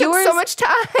 This took so much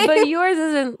time. But yours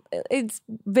isn't. It's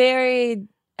very.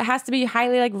 It has to be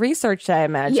highly like researched, I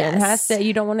imagine. It has Yes. to.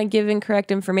 You don't want to give incorrect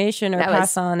information or That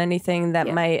pass was- on anything that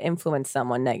might influence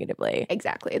someone negatively.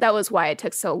 Exactly. That was why it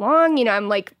took so long. You know, I'm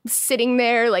like sitting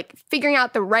there, like figuring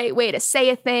out the right way to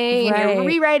say a thing, and you're Right.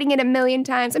 rewriting it a million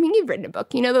times. I mean, you've written a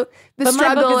book. You know the But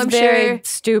struggle. my book is I'm very sure.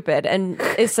 stupid and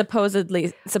is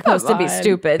supposedly supposed to be on.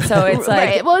 stupid. So it's like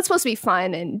right. Well, it's supposed to be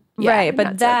fun and right, but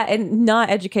not so- that and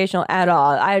not educational at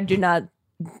all. I do not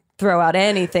throw out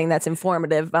anything that's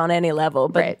informative on any level.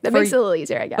 But right. That for- makes it a little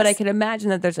easier, I guess. But I can imagine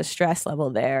that there's a stress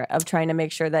level there of trying to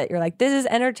make sure that you're like, this is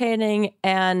entertaining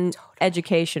and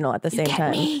educational at the same get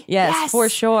time. me? Yes, Yes. for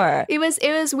sure. It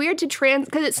was weird to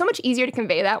because it's so much easier to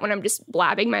convey that when I'm just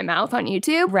blabbing my mouth on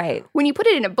YouTube. Right. When you put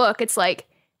it in a book, it's like,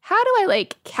 how do I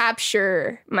like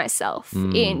capture myself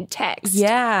in text?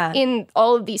 Yeah. In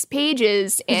all of these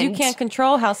pages. And you can't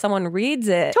control how someone reads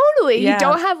it. Totally. Yeah. You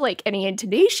don't have like any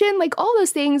intonation. Like all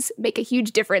those things make a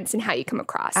huge difference in how you come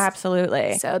across.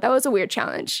 Absolutely. So that was a weird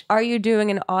challenge. Are you doing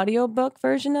an audiobook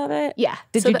version of it? Yeah.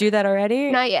 Did you do that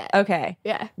already? Not yet. Okay.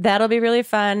 Yeah. That'll be really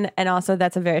fun. And also,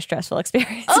 that's a very stressful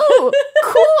experience. Oh,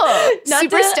 cool.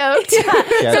 Super stoked.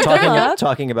 Yeah, So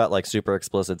talking about like super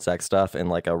explicit sex stuff in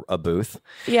like a booth.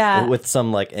 Yeah. With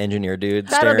some like engineer dude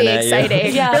That'll staring be at exciting.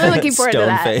 you. Yeah. Really looking forward to Stone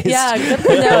that. face. Yeah.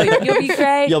 No, you'll be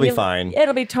great. You'll be fine.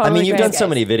 It'll be totally I mean, you've great. done so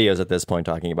many videos at this point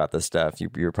talking about this stuff.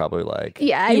 You're probably like,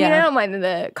 Yeah, I mean, Yeah. I don't mind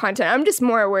the content. I'm just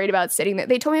more worried about sitting there.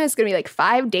 They told me it was going to be like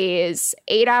 5 days,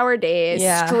 8-hour days,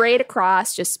 Yeah. straight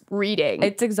across, just reading.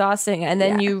 It's exhausting. And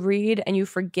then Yeah. you read and you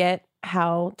forget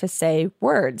how to say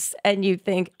words. And you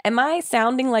think, am I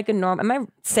sounding like a norm? Am I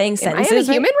saying Am I a sentences?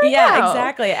 human right yeah, now?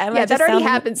 exactly. Am I Yeah, just that already sounding-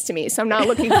 happens to me, so I'm not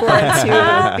looking forward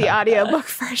to the audiobook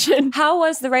version. How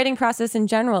was the writing process in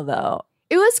general, though?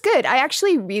 It was good. I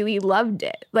actually really loved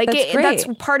it. Like That's that's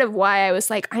great. part of why I was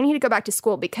like, I need to go back to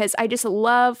school because I just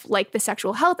love like the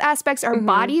sexual health aspects. Mm-hmm. Our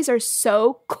bodies are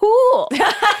so cool. they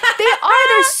are.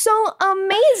 They're so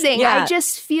amazing. Yeah. I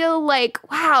just feel like,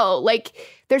 wow, like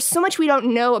there's so much we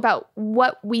don't know about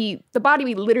the body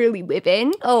we literally live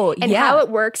in. Oh, and yeah. how it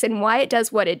works and why it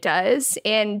does what it does.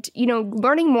 And,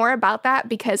 learning more about that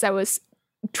because I was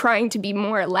trying to be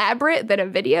more elaborate than a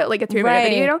video, like a 3-minute Right.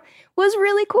 video, was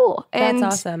really cool. And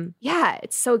That's awesome. yeah,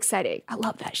 it's so exciting. I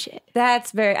love that shit.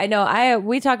 That's very, I know.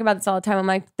 We talk about this all the time. I'm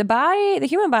like, the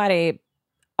human body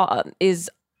is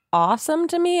awesome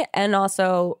to me and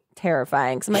also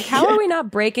terrifying. So I'm like, how are we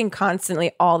not breaking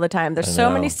constantly all the time? There's so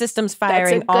know. many systems That's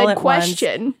firing a all good at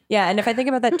question. once. Yeah, and if I think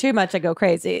about that too much, I go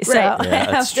crazy. So Right. I Yeah,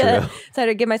 have that's to true. try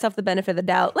to give myself the benefit of the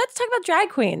doubt. Let's talk about drag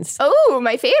queens. Oh,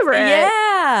 my favorite.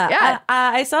 Yeah. Yeah.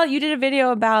 I saw you did a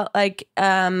video about like,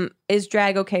 is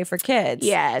drag okay for kids?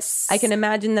 Yes. I can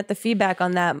imagine that the feedback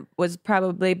on that was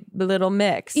probably a little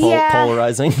mixed. Yeah.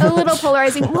 Polarizing. a little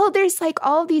polarizing. Well, there's like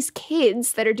all these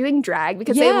kids that are doing drag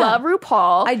because they Yeah. love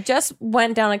RuPaul. I just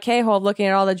went down a K-hole looking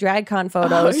at all the DragCon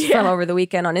photos yeah. from over the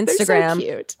weekend on They're Instagram. so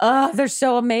cute. Oh, they're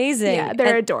so amazing. Yeah, they're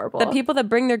And adorable. The people that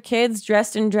bring their kids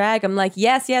dressed in drag, I'm like,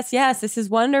 yes, yes, yes, this is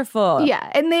wonderful. Yeah,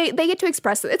 and they get to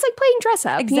express it. It's like playing dress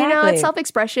up. Exactly. It's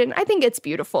self-expression. I think it's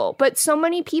beautiful. But so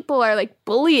many people are like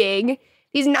bullying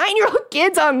these 9-year-old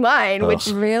kids online, which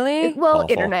Really? well,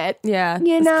 Awful. internet. Yeah.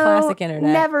 You it's know, classic internet.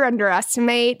 never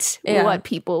underestimate Yeah. what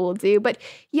people will do. But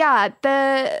yeah,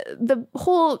 the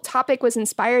whole topic was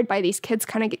inspired by these kids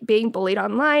kind of being bullied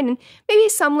online, and maybe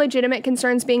some legitimate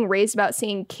concerns being raised about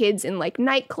seeing kids in like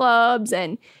nightclubs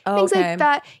and things Okay. like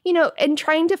that. And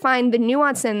trying to find the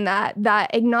nuance in that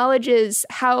acknowledges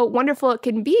how wonderful it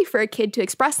can be for a kid to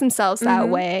express themselves that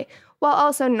Mm-hmm. way, while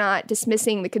also not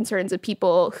dismissing the concerns of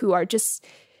people who are just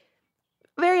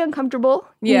very uncomfortable,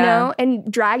 Yeah.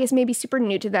 and drag is maybe super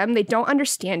new to them. They don't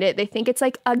understand it. They think it's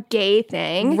like a gay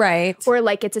thing. Right. Or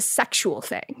like it's a sexual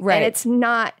thing. Right. And it's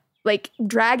not, like,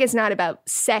 drag is not about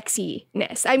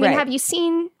sexiness. I mean, Right. have you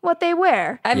seen what they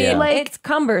wear? I mean, Yeah. like, it's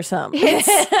cumbersome.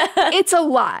 it's a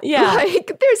lot. Yeah.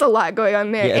 Like, there's a lot going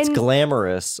on there. Yeah, it's And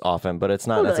glamorous often, but it's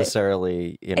not Totally.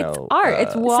 necessarily, It's art.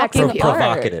 It's walking sexy art.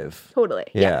 provocative. totally.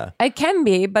 Yeah. It can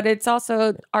be, but it's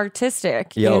also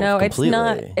artistic. Yo, It's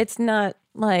completely. not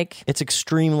like It's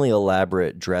extremely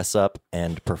elaborate dress up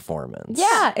and performance.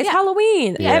 yeah, it's Yeah.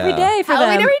 Halloween Yeah. every day for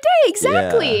Halloween them. every day,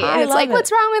 exactly. Yeah. And I it's like, love it.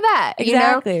 what's wrong with that?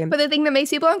 Exactly. You know? But the thing that makes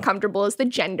people uncomfortable is the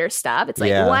gender stuff. It's like,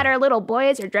 Yeah. what are little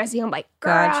boys are dressing up like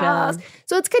girls? Gotcha.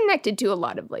 So it's connected to a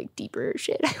lot of like deeper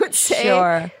shit, I would say.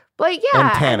 Sure. But yeah.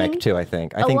 And panic I mean, too, I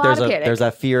think. I a think lot there's of panic. there's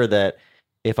that fear that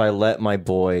if I let my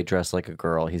boy dress like a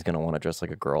girl, he's going to want to dress like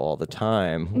a girl all the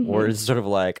time. Mm-hmm. Or it's sort of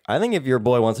like, I think if your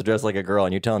boy wants to dress like a girl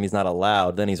and you tell him he's not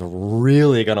allowed, then he's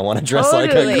really going to want to dress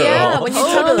like a Totally. girl. Yeah, when you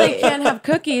tell him they Totally. can't have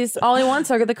cookies, all he wants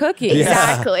are the cookies. Yeah.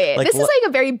 Exactly. Like, This is what- like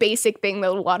a very basic thing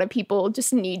that a lot of people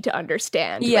just need to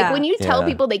understand. Yeah. Like when you tell Yeah.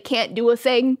 people they can't do a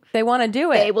thing, They want to do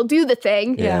they it. will do the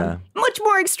thing. Yeah. Much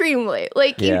more extremely.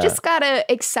 Like you Yeah. just gotta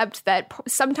accept that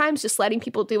sometimes just letting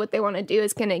people do what they want to do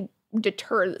is gonna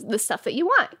deter the stuff that you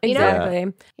want. You know?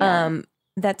 Exactly. Yeah.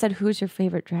 That said, who's your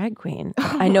favorite drag queen?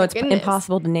 I know it's goodness.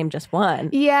 impossible to name just one.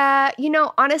 Yeah,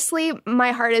 honestly,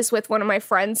 my heart is with one of my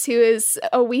friends who is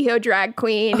a WeHo drag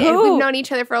queen, and Who? we've known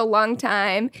each other for a long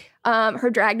time. Her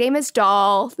drag name is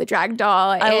Doll, the drag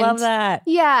doll. I and love that.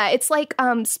 Yeah, it's like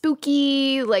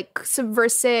spooky, like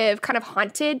subversive, kind of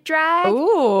haunted drag.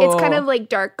 Ooh. It's kind of like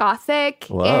dark gothic.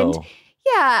 Whoa. And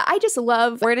Yeah, I just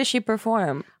love. Where does she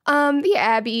perform? The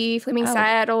Abbey, Flaming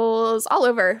Saddles, all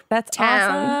over That's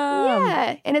town. awesome.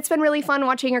 Yeah, and it's been really fun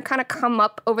watching her kind of come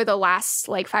up over the last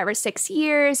like 5 or 6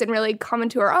 years and really come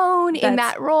into her own in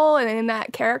that role and in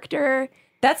that character.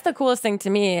 That's the coolest thing to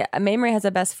me. Mamrie has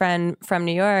a best friend from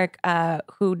New York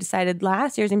who decided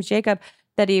last year, his name's Jacob,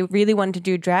 that he really wanted to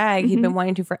do drag. He'd been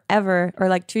wanting to forever, or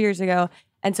like 2 years ago.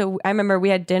 And so I remember we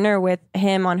had dinner with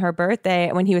him on her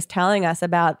birthday when he was telling us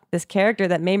about this character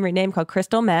that Mamrie named called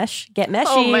Crystal Mesh. Get meshy.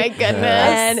 Oh my goodness.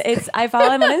 And I follow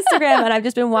him on Instagram and I've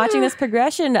just been watching this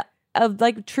progression of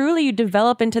like truly you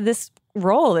develop into this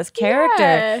role, this character.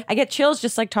 Yeah. I get chills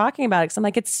just like talking about it because I'm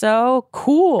like, it's so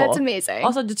cool. That's amazing.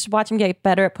 Also, just to watch him get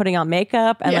better at putting on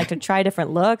makeup and like to try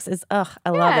different looks is, I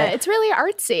love it. It's really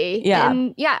artsy. Yeah.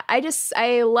 And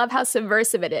I love how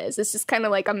subversive it is. It's just kind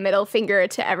of like a middle finger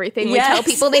to everything we tell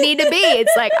people they need to be.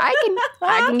 It's like, I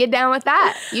can get down with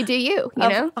that. You do you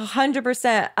know?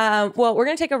 100%. Well, we're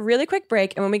going to take a really quick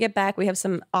break. And when we get back, we have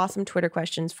some awesome Twitter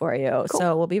questions for you. Cool.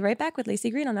 So we'll be right back with Lacey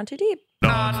Green on Not Too Deep.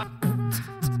 Not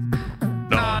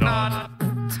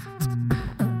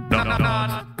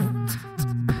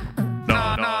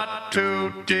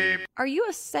too deep. Are you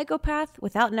a psychopath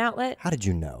without an outlet? How did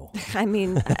you know? I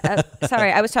mean,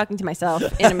 sorry, I was talking to myself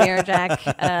in a mirror, Jack,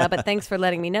 but thanks for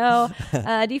letting me know.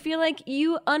 Do you feel like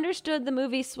you understood the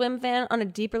movie Swim Fan on a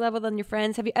deeper level than your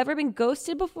friends? Have you ever been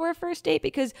ghosted before a first date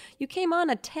because you came on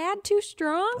a tad too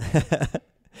strong?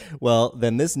 Well,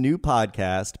 then this new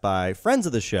podcast by friends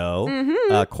of the show,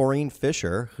 Corrine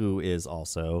Fisher, who is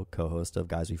also co-host of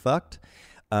Guys We Fucked,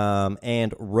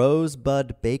 and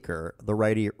Rosebud Baker,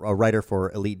 a writer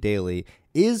for Elite Daily,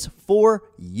 is for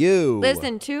you.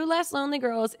 Listen, Two Less Lonely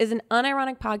Girls is an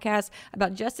unironic podcast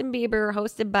about Justin Bieber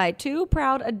hosted by two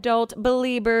proud adult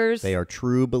beliebers. They are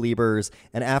true believers.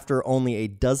 And after only a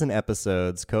dozen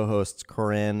episodes, co-hosts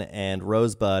Corinne and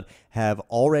Rosebud have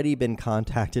already been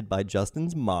contacted by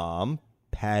Justin's mom,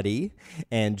 Patty,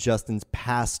 and Justin's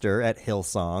pastor at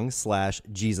Hillsong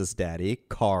 / Jesus Daddy,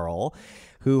 Carl,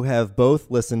 who have both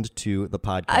listened to the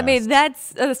podcast. I mean,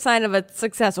 that's a sign of a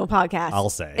successful podcast. I'll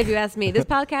say. If you ask me. This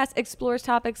podcast explores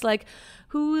topics like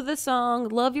who the song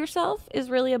Love Yourself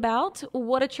is really about,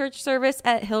 what a church service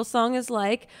at Hillsong is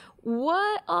like,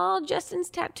 what all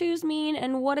Justin's tattoos mean,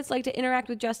 and what it's like to interact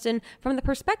with Justin from the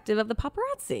perspective of the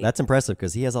paparazzi. That's impressive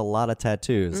because he has a lot of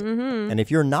tattoos. And if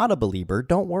you're not a believer,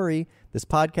 don't worry. This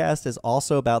podcast is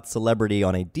also about celebrity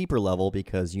on a deeper level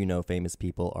because famous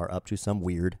people are up to some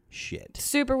weird shit.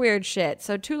 Super weird shit.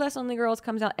 So Two Less Lonely Girls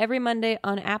comes out every Monday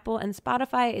on Apple and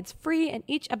Spotify. It's free, and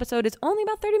each episode is only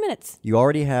about 30 minutes. You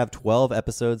already have 12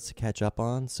 episodes to catch up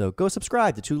on, so go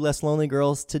subscribe to Two Less Lonely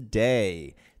Girls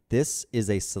today. This is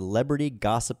a celebrity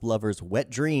gossip lover's wet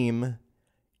dream.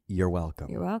 You're welcome.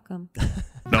 You're welcome.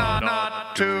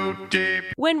 Not too deep.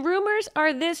 When rumors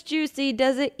are this juicy,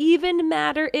 does it even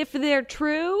matter if they're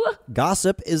true?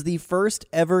 Gossip is the first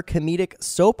ever comedic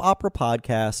soap opera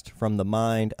podcast from the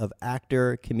mind of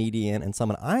actor, comedian, and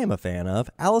someone I am a fan of,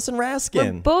 Allison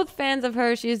Raskin. We're both fans of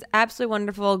her. She's absolutely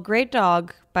wonderful. Great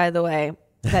dog, by the way,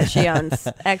 that she owns.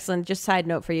 Excellent. Just side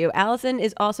note for you. Allison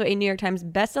is also a New York Times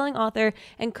bestselling author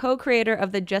and co-creator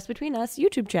of the Just Between Us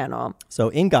YouTube channel. So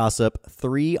in Gossip,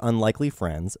 three unlikely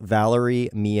friends, Valerie,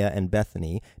 Mia, and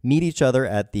Bethany, meet each other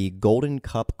at the Golden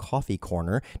Cup Coffee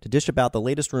Corner to dish about the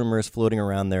latest rumors floating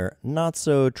around their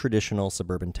not-so-traditional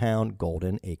suburban town,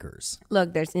 Golden Acres.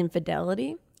 Look, there's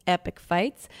infidelity, epic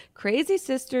fights, crazy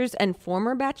sisters and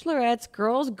former bachelorettes,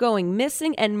 girls going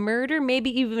missing, and murder, maybe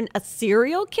even a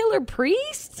serial killer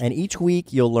priest. And each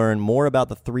week, you'll learn more about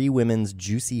the three women's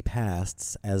juicy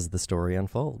pasts as the story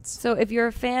unfolds. So if you're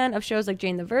a fan of shows like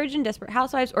Jane the Virgin, Desperate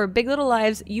Housewives, or Big Little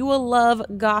Lives, you will love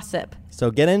Gossip.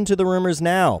 So get into the rumors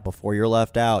now before you're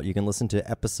left out. You can listen to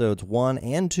episodes 1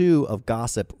 and 2 of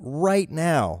Gossip right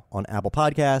now on Apple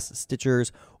Podcasts,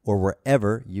 Stitchers, or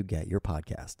wherever you get your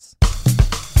podcasts.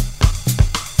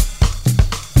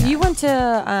 You went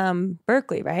to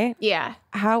Berkeley, right? Yeah.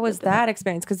 How was that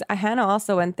experience? Because Hannah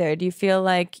also went there. Do you feel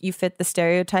like you fit the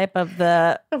stereotype of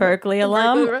the Berkeley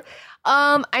alum?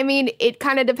 I mean, it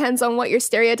kind of depends on what your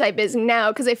stereotype is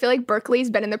now, because I feel like Berkeley's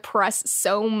been in the press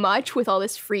so much with all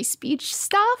this free speech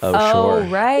stuff. Oh,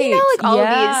 right. You know, like all of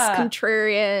these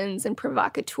contrarians and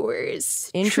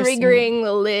provocateurs triggering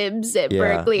the libs at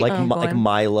Berkeley. Like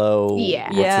Milo. Yeah.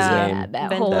 What's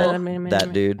his name?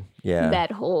 That dude. Yeah.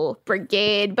 That whole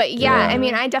brigade. But I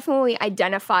mean, I definitely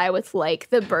identify with like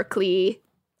the Berkeley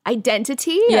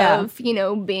identity of, you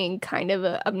know, being kind of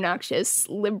a obnoxious,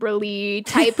 liberally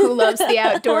type who loves the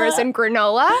outdoors and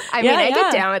granola. I mean, I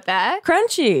get down with that.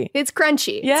 Crunchy. It's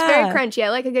crunchy. Yeah. It's very crunchy.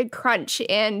 I like a good crunch.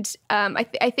 And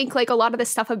I think like a lot of the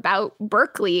stuff about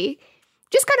Berkeley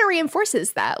just kind of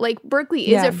reinforces that. Like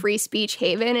Berkeley is a free speech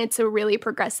haven. It's a really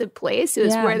progressive place. It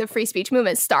was where the free speech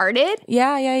movement started.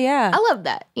 Yeah. I love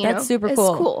that. That's super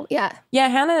cool. It's cool. Yeah. Yeah,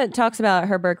 Hannah talks about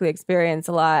her Berkeley experience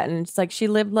a lot, and it's like she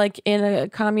lived like in a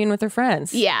commune with her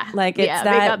friends. Yeah. Like it's that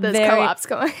they got those very, co-ops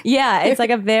going. Yeah, it's like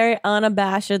a very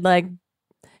unabashed, like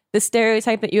the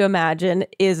stereotype that you imagine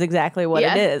is exactly what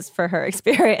it is for her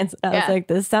experience. I was like,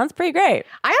 this sounds pretty great.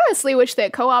 I honestly wish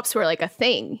that co-ops were like a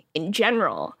thing in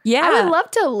general. Yeah. I would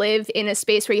love to live in a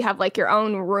space where you have like your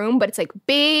own room, but it's like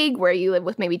big, where you live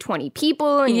with maybe 20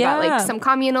 people and you got like some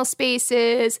communal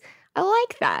spaces. I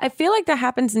like that. I feel like that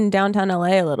happens in downtown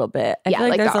LA a little bit. I feel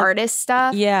like the artist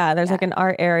stuff. Yeah, there's like an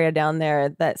art area down there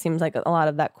that seems like a lot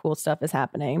of that cool stuff is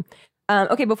happening.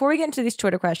 Okay, before we get into these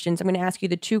Twitter questions, I'm going to ask you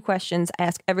the 2 questions I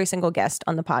ask every single guest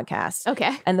on the podcast.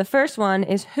 Okay. And the first one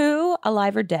is, who,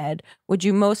 alive or dead, would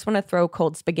you most want to throw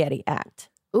cold spaghetti at?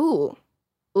 Ooh,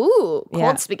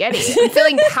 cold spaghetti. I'm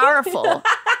feeling powerful.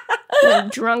 I'm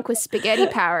drunk with spaghetti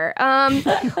power.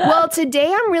 Well, today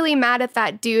I'm really mad at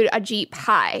that dude, Ajit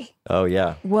Pai. Oh,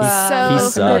 yeah. So he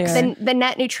sucks. The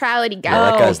net neutrality guy.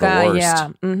 Yeah, that guy's the worst. Yeah.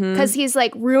 Because he's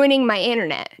like ruining my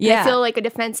internet. Yeah. I feel like a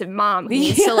defensive mom who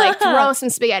needs to like throw some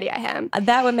spaghetti at him.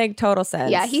 That would make total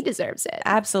sense. Yeah, he deserves it.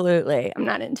 Absolutely. I'm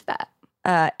not into that.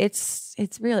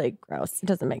 It's really gross. It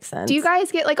doesn't make sense. Do you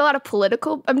guys get like a lot of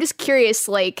political? I'm just curious,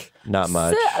 like not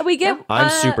much. So we get. I'm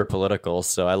super political,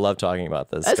 so I love talking about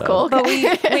this. That's stuff. cool. But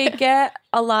we get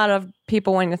a lot of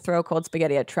people wanting to throw cold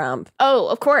spaghetti at Trump. Oh,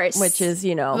 of course. Which is,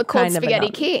 you know, the cold kind spaghetti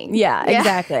of king. Yeah,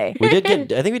 exactly. I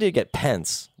think we did get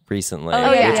Pence recently,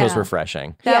 which was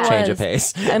refreshing. Change of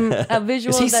pace. A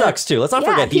visual. He sucks too. Let's not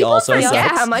forget he also forget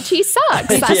sucks. how much he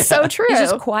sucks. That's so true. He's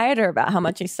just quieter about how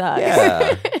much he sucks.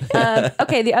 Yeah.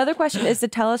 Okay, the other question is to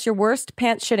tell us your worst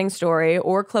pants shitting story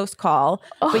or close call,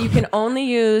 but you can only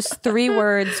use 3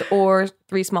 words or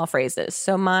 3 small phrases.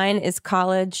 So mine is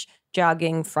college,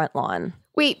 jogging, front lawn.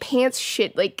 Wait, pants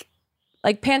shit, like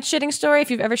pants shitting story, if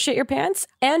you've ever shit your pants,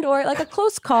 and or like a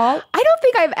close call. I don't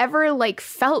think I've ever like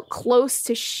felt close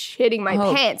to shitting my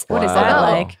pants. What is that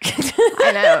like?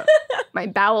 I know. My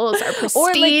bowels are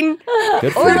pristine.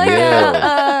 Good for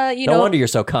you. No wonder you're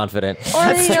so confident.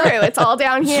 That's true. It's all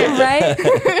down here. Right?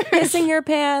 Pissing your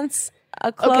pants.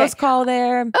 A close call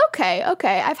there. Okay.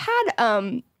 I've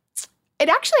had it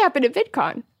actually happened at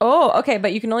VidCon. Oh, okay,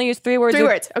 but you can only use 3 words. 3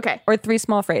 words, okay. Or 3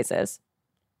 small phrases.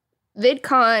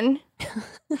 VidCon,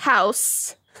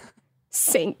 house,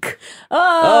 sink.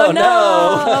 Oh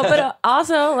no! But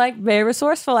also, like, very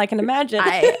resourceful, I can imagine.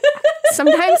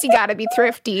 Sometimes you got to be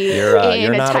thrifty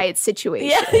in a tight situation.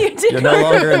 Yeah, you do. You're no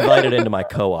longer invited into my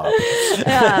co-op.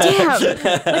 Damn.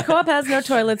 The co-op has no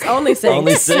toilets, only sinks.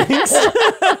 Only sinks.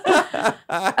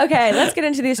 Okay, let's get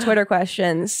into these Twitter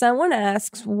questions. Someone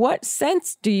asks, what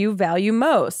scents do you value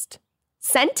most?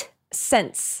 Scent?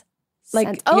 Sense.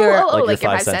 Like your like 5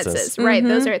 your 5 senses. Right,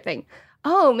 those are a thing.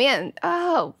 Oh man.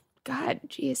 Oh God,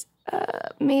 jeez.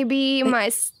 Maybe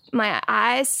my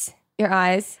eyes. Your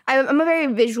eyes. I'm a very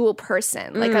visual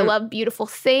person. Like I love beautiful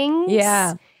things.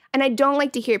 Yeah. And I don't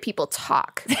like to hear people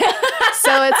talk.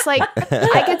 So it's like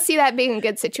I could see that being a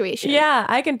good situation. Yeah,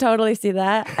 I can totally see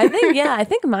that. I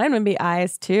think mine would be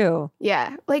eyes too.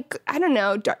 Yeah. Like I don't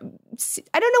know. I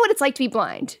don't know what it's like to be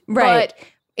blind. Right. But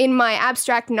in my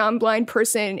abstract non-blind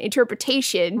person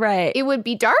interpretation, it would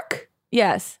be dark.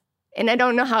 Yes. And I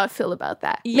don't know how I feel about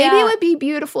that. Yeah. Maybe it would be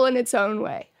beautiful in its own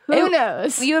way. Who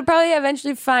knows? You would probably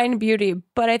eventually find beauty,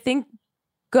 but I think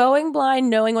going blind,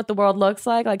 knowing what the world looks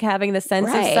like having the sense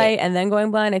of sight and then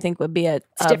going blind, I think would be a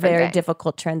very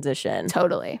difficult transition.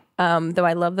 Totally. Though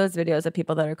I love those videos of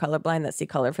people that are colorblind that see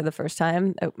color for the first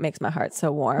time. It makes my heart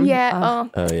so warm. Yeah.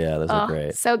 Oh yeah, those are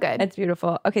great. So good. It's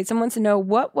beautiful. Okay, someone wants to know,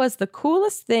 what was the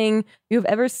coolest thing you've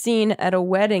ever seen at a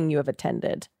wedding you have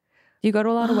attended? Do you go to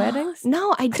a lot of weddings?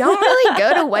 No, I don't really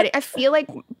go to weddings. I feel like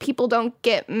people don't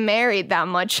get married that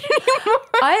much anymore.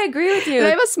 I agree with you. And I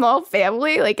have a small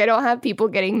family. Like, I don't have people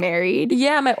getting married.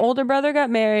 Yeah, my older brother got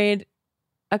married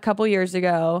a couple years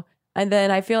ago. And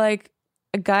then I feel like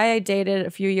a guy I dated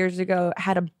a few years ago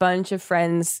had a bunch of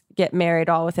friends get married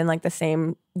all within like the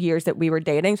same years that we were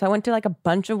dating. So I went to like a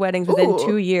bunch of weddings within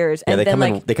 2 years. Yeah, And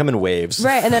they come in waves.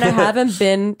 Right. And then I haven't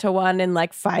been to one in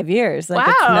like 5 years. Like,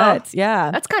 wow. It's nuts.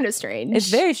 Yeah. That's kind of strange. It's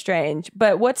very strange.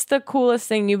 But what's the coolest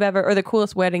thing you've ever, or the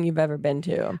coolest wedding you've ever been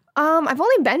to? I've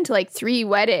only been to like 3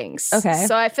 weddings. Okay.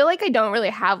 So I feel like I don't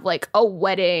really have like a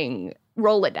wedding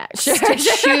Rolodex to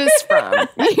choose from.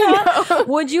 You know?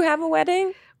 Would you have a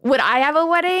wedding? Would I have a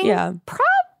wedding? Yeah. Probably.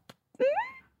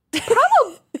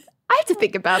 I have to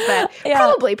think about that. Yeah.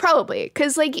 Probably.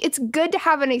 Because, like, it's good to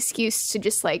have an excuse to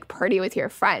just, like, party with your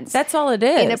friends. That's all it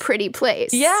is. In a pretty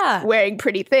place. Yeah. Wearing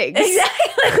pretty things.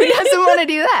 Exactly. Who doesn't want to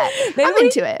do that? I'm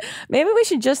into it. Maybe we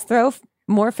should just throw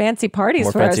more fancy parties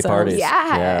for ourselves. Parties.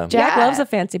 Yeah. Jack loves a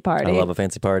fancy party. I love a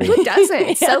fancy party. Who doesn't?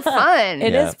 It's so fun.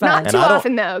 It is fun. Not too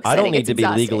often, though. I don't need to be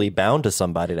legally bound to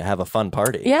somebody to have a fun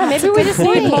party. Yeah, maybe we just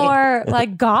need more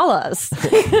like galas.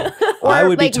 Or I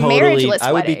would like be totally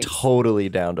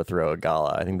weddings. Down to throw a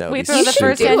gala. I think that would we be throw the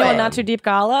first annual Not Too Deep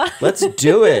gala. Let's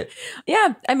do it.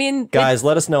 Yeah, I mean, guys,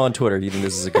 let us know on Twitter if you think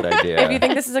this is a good idea. If you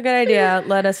think this is a good idea,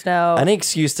 let us know. Any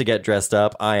excuse to get dressed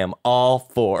up, I am all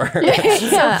for.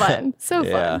 So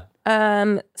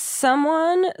fun.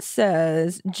 Someone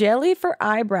says jelly for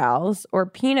eyebrows or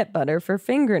peanut butter for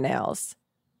fingernails.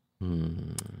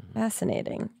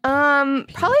 Fascinating.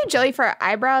 Probably jelly for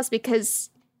eyebrows because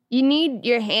you need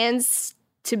your hands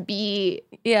to be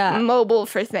mobile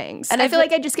for things. And I feel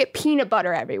like I just get peanut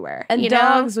butter everywhere. And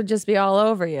dogs would just be all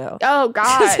over you. Oh,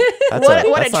 God.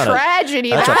 what a tragedy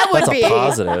that would be. That's a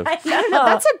positive. I don't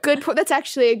know. That's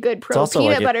actually a good pro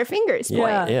peanut butter fingers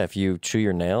point. Yeah, if you chew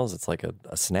your nails, it's like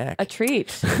a snack. A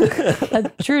treat.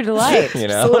 A true delight. You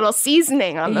know? Just a little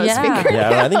seasoning on those fingers.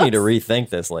 Yeah, I think you need to rethink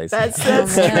this, Lacey. That's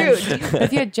true.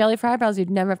 If you had jelly for eyebrows, you'd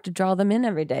never have to draw them in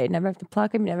every day. You'd never have to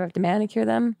pluck them. You'd never have to manicure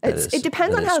them. It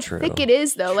depends on how thick it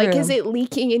is, though. True. Like, is it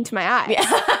leaking into my eyes? Yeah.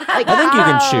 Like, I think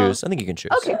you can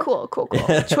choose. Okay, cool.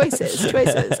 Choices.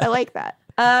 I like that.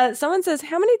 Someone says,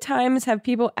 how many times have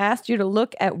people asked you to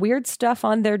look at weird stuff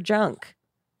on their junk?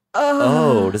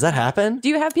 Oh, does that happen? Do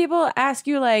you have people ask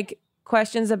you like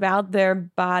questions about their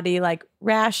body, like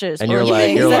rashes? And you're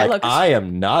like, I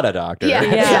am not a doctor.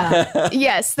 Yeah.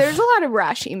 Yes, there's a lot of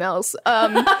rash emails.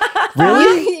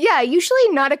 Really? Yeah, usually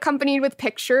not accompanied with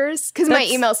pictures because my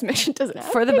email submission doesn't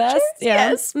have for the pictures. best.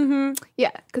 Yes. Mm-hmm.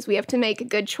 Yeah, because we have to make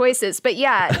good choices. But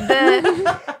yeah,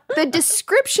 the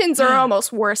descriptions are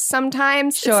almost worse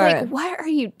sometimes. Sure. It's like, what are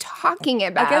you talking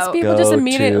about? I guess people just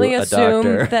immediately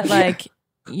assume that like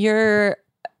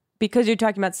because you're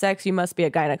talking about sex, you must be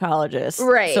a gynecologist.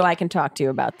 Right. So I can talk to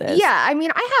you about this. Yeah. I mean,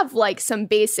 I have like some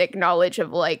basic knowledge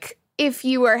of like, if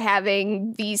you are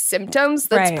having these symptoms,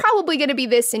 that's probably going to be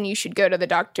this and you should go to the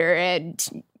doctor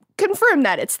and confirm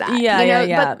that it's that.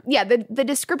 Yeah. But yeah, the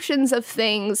descriptions of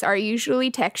things are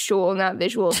usually textual, not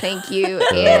visual. Thank you.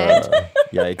 And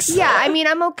yikes. Yeah. I mean,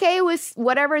 I'm okay with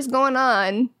whatever's going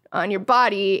on your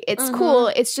body. It's cool.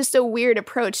 It's just a weird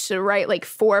approach to write like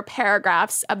 4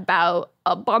 paragraphs about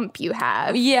a bump you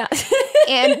have. Yeah.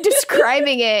 And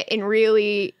describing it in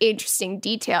really interesting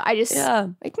detail. I just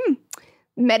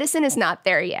medicine is not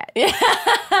there yet.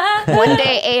 One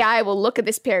day AI will look at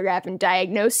this paragraph and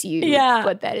diagnose you,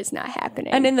 but that is not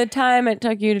happening. And in the time it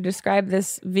took you to describe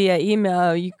this via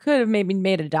email, you could have maybe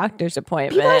made a doctor's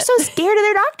appointment. People are so scared of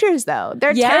their doctors, though.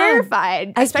 They're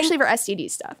terrified, especially for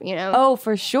STD stuff, you know? Oh,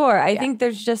 for sure. I think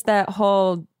there's just that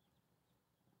whole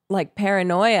like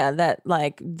paranoia that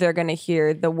like they're going to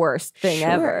hear the worst thing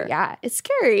ever. Yeah, it's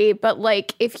scary. But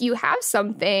like if you have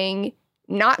something,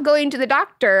 not going to the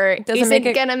doctor isn't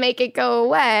going to make it go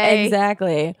away.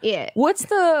 Exactly. Yeah. What's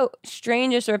the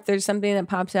strangest, or if there's something that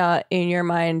pops out in your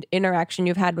mind, interaction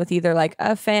you've had with either like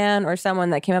a fan or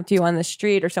someone that came up to you on the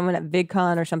street or someone at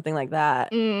VidCon or something like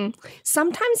that?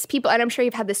 Sometimes people, and I'm sure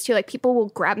you've had this too, like people will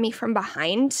grab me from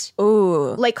behind.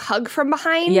 Ooh. Like hug from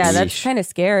behind. Yeah, that's kind of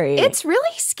scary. It's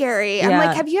really scary. Yeah. I'm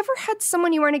like, have you ever had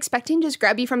someone you weren't expecting just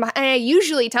grab you from behind? And I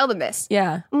usually tell them this.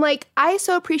 Yeah. I'm like, I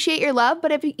so appreciate your love,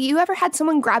 but have you ever had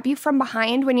someone grab you from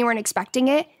behind when you weren't expecting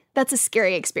it? That's a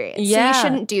scary experience. Yeah. So you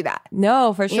shouldn't do that.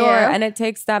 No, for sure. Yeah. And it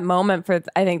takes that moment for,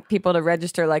 I think, people to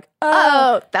register like,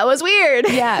 oh that was weird.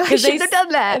 Yeah. I shouldn't have done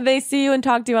that. They see you and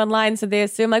talk to you online, so they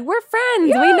assume like, we're friends.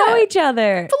 Yeah. We know each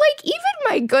other. But like, even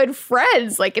my good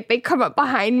friends, like if they come up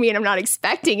behind me and I'm not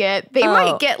expecting it, they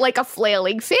might get like a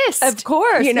flailing fist. Of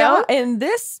course. You know? In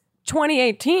this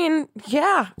 2018,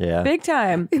 big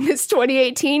time. In this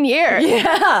 2018 year.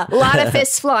 Yeah. A lot of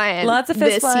fists flying. Lots of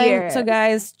fists flying. Year. So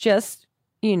guys, just,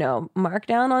 mark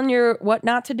down on your what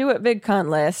not to do at VidCon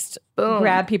list. Boom.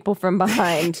 Grab people from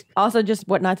behind. Also, just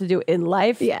what not to do in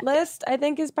life list, I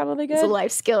think is probably good. It's a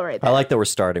life skill right there. I like that we're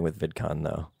starting with VidCon,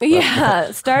 though.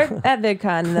 Yeah. Start at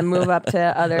VidCon and then move up to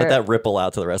other. Let that ripple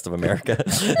out to the rest of America.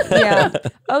 Yeah.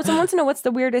 Oh, someone wants to know, what's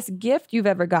the weirdest gift you've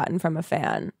ever gotten from a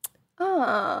fan?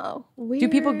 Oh, weird. Do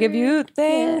people give you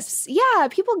things? Yeah,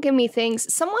 people give me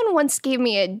things. Someone once gave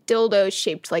me a dildo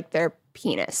shaped like their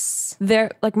penis.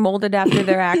 They're like molded after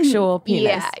their actual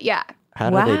penis. Yeah. How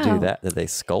do they do that? Did they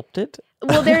sculpt it?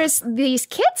 Well, there's these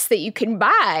kits that you can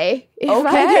buy if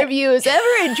either of you is ever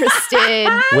interested.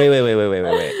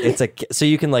 Wait. It's so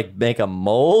you can like make a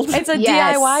mold? It's a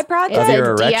DIY project? Of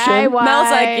your erection? DIY.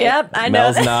 Mel's like, yep, I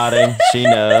know. Mel's nodding. She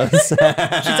knows.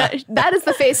 That is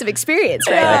the face of experience,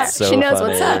 right? That's so she knows funny.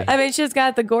 what's up. I mean, she's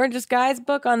got the Gorgeous Guys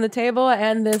book on the table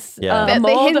and this the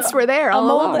mold. hints were there all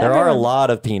along. There are a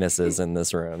lot of penises in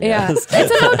this room. Yeah. Yes.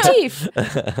 It's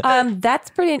a motif.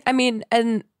 That's pretty, I mean,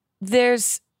 and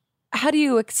there's, how do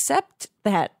you accept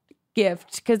that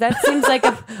gift? Because that seems like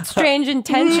a strange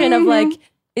intention of like,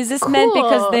 is this meant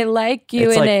because they like you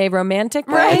It's in like- a romantic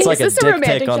way? It's like a Is this a dick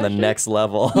romantic pic on the gesture? next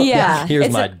level. Yeah. Here's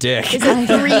It's my a- dick. It's a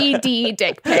 3D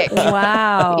dick pic.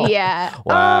 Wow. Yeah.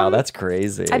 Wow, that's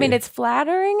crazy. I mean, it's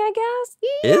flattering, I guess.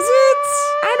 Is it?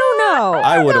 I don't know.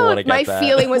 I wouldn't want to get My that.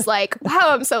 feeling was like, wow,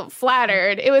 I'm so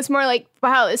flattered. It was more like,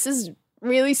 wow, this is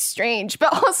really strange,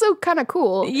 but also kind of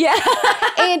cool. Yeah.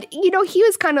 And, he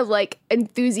was kind of like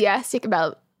enthusiastic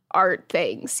about art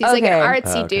things. He's like an Okay.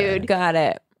 artsy dude. Got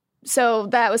it. So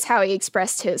that was how he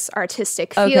expressed his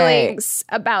artistic Okay. feelings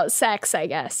about sex, I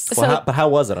guess. Well, but how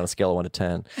was it on a scale of 1 to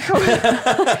 10?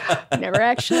 Never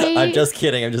actually I'm just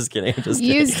kidding.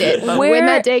 used it, but Where- when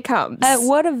that day comes. At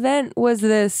what event was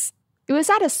this? It was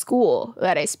at a school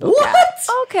that I spoke What? at.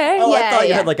 Okay. Oh, I Yeah, thought you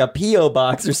yeah. had like a P.O.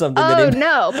 box or something. Oh, that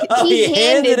no. Oh, he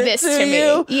handed it this to to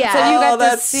you? me. Yeah. So you Oh, got to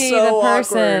that's see so the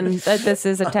person awkward. that this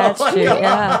is attached to.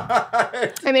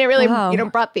 Yeah. I mean, it really, Wow.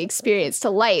 brought the experience to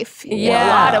life in Yeah. a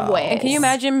lot of ways. And can you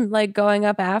imagine like going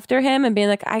up after him and being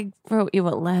like, I wrote you a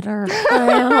letter.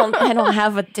 I don't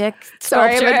have a dick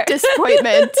Sorry, I'm a sculpture.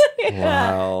 disappointment.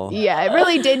 Wow. Yeah, it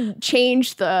really did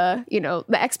change the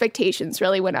expectations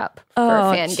really went up for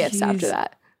Oh, fan gifts after geez.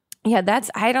 that. Yeah,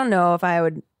 I don't know if I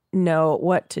would know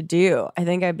what to do. I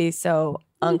think I'd be so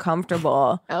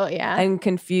uncomfortable Oh, yeah. and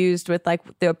confused with like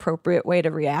the appropriate way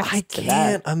to react I to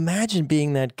can't imagine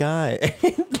being that guy.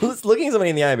 Looking somebody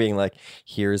in the eye being like,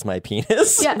 here's my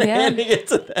penis. Yeah. And handing it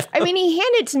to them. I mean, he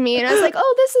handed it to me and I was like,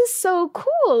 oh, this is so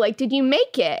cool. Like, did you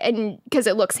make it? And because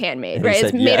it looks handmade, And he right?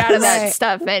 It's said made out of yes. that Right.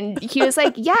 stuff. And he was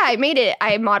like, yeah, I made it.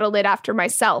 I modeled it after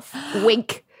myself.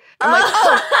 Wink. I'm like,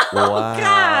 oh, Wow.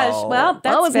 Gosh, well,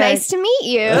 that's it was very- nice to meet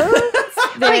you.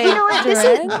 But you know what? This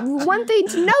is one thing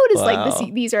to note is like Wow.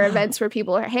 these are events where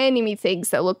people are handing me things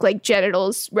that look like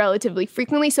genitals relatively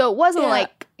frequently. So it wasn't Yeah.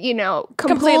 like,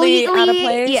 Completely out of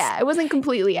place? Yeah, it wasn't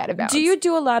completely out of bounds. Do you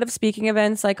do a lot of speaking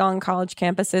events like on college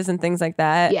campuses and things like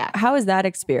that? Yeah. How is that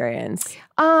experience?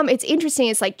 It's interesting.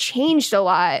 It's like changed a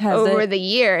lot Has over it? the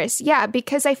years. Yeah,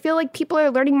 because I feel like people are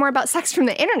learning more about sex from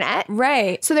the internet.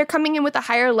 Right. So they're coming in with a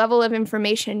higher level of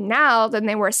information now than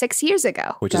they were 6 years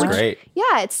ago. Which is great.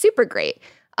 Yeah, it's super great.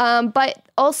 But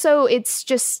also, it's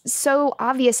just so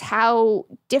obvious how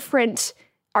different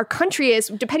our country is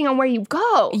depending on where you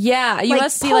go. Yeah, you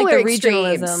must see like polar the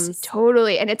extremes. regionalisms.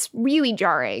 Totally. And it's really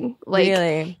jarring. Like,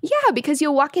 Really? yeah, because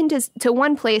you'll walk into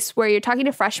one place where you're talking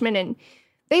to freshmen and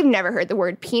they've never heard the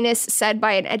word penis said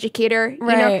by an educator, you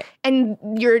know? Right. And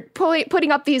you're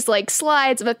putting up these like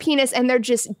slides of a penis and they're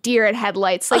just deer in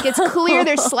headlights. Like it's clear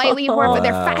they're slightly horrified.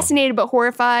 They're Wow. fascinated but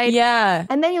horrified. Yeah.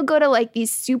 And then you'll go to like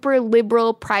these super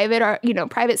liberal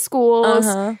private schools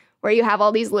Uh-huh. where you have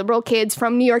all these liberal kids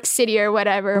from New York City or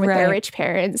whatever with their Right. rich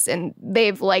parents and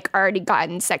they've like already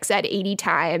gotten sex ed 80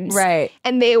 times. Right.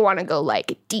 And they want to go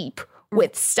like deep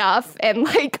with stuff and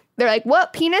like they're like,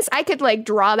 what, penis? I could like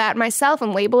draw that myself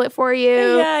and label it for you.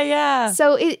 Yeah.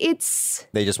 So it's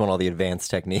They just want all the advanced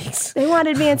techniques. they want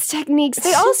advanced techniques.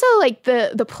 They also like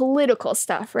the political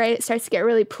stuff, right? It starts to get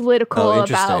really political Oh, about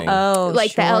interesting. Oh,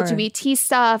 like sure. the LGBT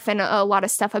stuff and a lot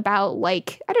of stuff about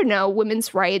like, I don't know,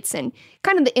 women's rights and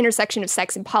kind of the intersection of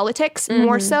sex and politics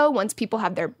more so once people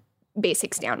have their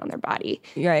basics down on their body.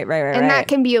 Right. And that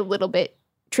can be a little bit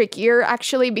trickier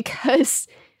actually because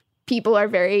people are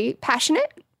very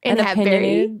passionate and have very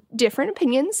opinionated. different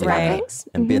opinions about Right. things.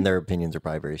 And their opinions are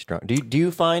probably very strong. Do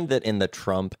you find that in the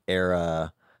Trump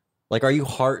era, like, are you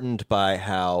heartened by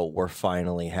how we're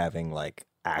finally having like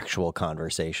actual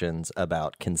conversations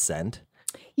about consent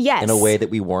Yes. in a way that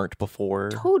we weren't before?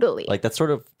 Totally. Like that's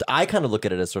sort of, I kind of look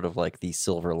at it as sort of like the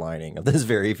silver lining of this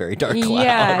very, very dark cloud.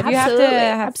 Yeah, if you Absolutely,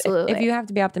 absolutely. If you have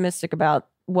to be optimistic about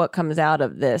what comes out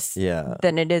of this, Yeah.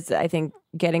 then it is, I think,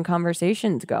 getting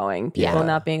conversations going. People Yeah.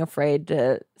 not being afraid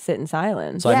to sit in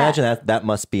silence. So I Yeah. imagine that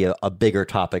must be a bigger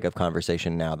topic of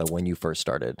conversation now than when you first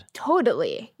started.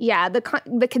 Totally. Yeah.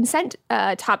 The consent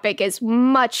topic is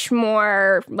much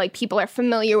more like people are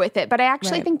familiar with it, but I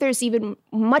actually Right. think there's even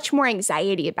much more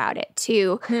anxiety about it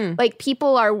too. Like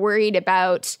people are worried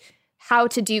about how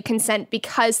to do consent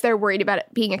because they're worried about it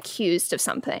being accused of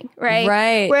something, right?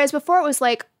 Right. Whereas before it was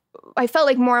like, I felt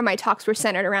like more of my talks were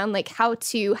centered around like how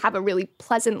to have a really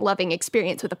pleasant, loving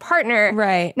experience with a partner.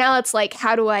 Right. Now it's like,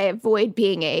 how do I avoid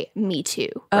being a me too?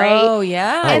 Right. Oh,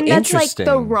 yeah. And that's like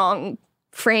the wrong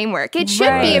framework. It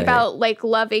should be about like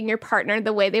loving your partner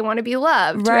the way they want to be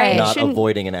loved. Right. Not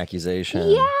avoiding an accusation.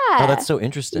 Yeah. Oh, that's so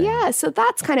interesting. Yeah. So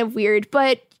that's kind of weird.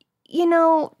 But, you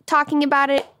know, talking about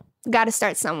it, got to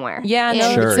start somewhere. Yeah,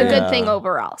 no, it's a good thing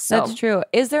overall. So that's true.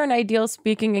 Is there an ideal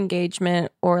speaking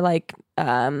engagement or like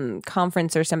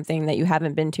conference or something that you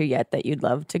haven't been to yet that you'd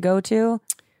love to go to?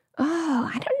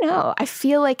 Oh, I don't know. I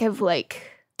feel like I've like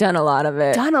done a lot of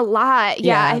it. Done a lot.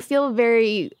 Yeah. I feel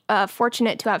very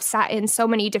fortunate to have sat in so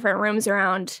many different rooms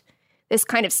around this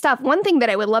kind of stuff. One thing that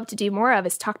I would love to do more of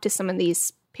is talk to some of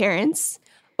these parents.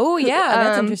 Oh, yeah.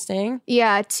 That's interesting.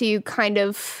 Yeah. To kind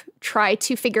of try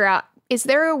to figure out, is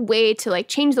there a way to like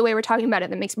change the way we're talking about it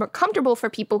that makes it more comfortable for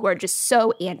people who are just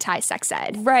so anti-sex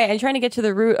ed? Right. And trying to get to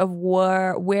the root of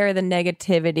where the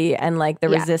negativity and like the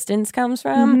resistance comes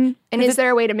from. Mm-hmm. And is there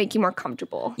a way to make you more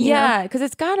comfortable? Yeah. Because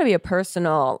it's got to be a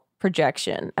personal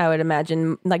projection, I would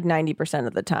imagine, like 90%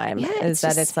 of the time. Yeah,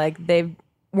 it's like they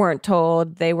weren't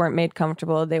told, they weren't made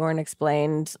comfortable, they weren't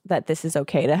explained that this is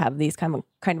okay to have these kind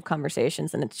of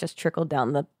conversations, and it's just trickled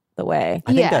down the way.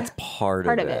 I think that's part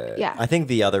of it. Yeah. I think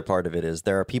the other part of it is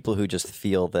there are people who just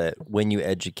feel that when you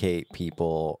educate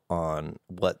people on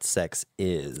what sex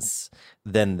is,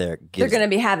 then they're going to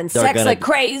be having sex like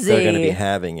crazy. They're going to be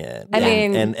having it. I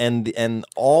mean, and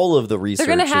all of the research,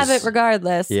 they're going to have it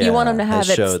regardless. You want them to have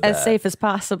it as safe as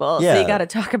possible. So you got to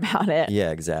talk about it. Yeah,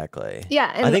 exactly.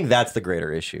 Yeah, I think that's the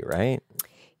greater issue, right?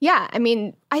 Yeah, I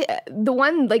mean, the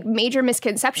one like major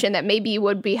misconception that maybe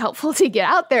would be helpful to get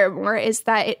out there more is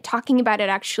that talking about it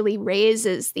actually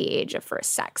raises the age of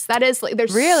first sex. That is like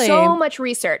there's so much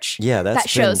research that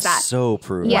shows that. So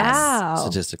proven. Yes. Wow.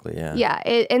 Statistically, yeah. Yeah,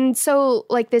 and so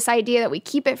like this idea that we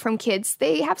keep it from kids,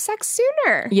 they have sex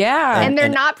sooner. Yeah. And they're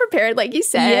not prepared, like you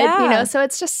said, you know, so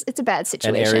it's a bad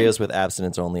situation. And areas with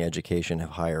abstinence-only education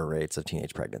have higher rates of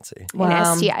teenage pregnancy. Wow.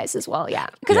 And STIs as well, yeah.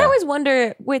 Because I always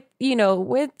wonder with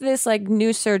this like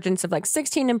new surgence of like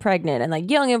 16 and pregnant and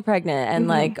like young and pregnant and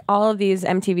like all of these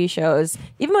MTV shows,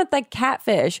 even with like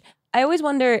Catfish, I always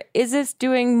wonder, is this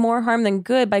doing more harm than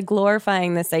good by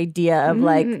glorifying this idea of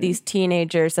like these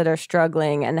teenagers that are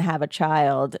struggling and have a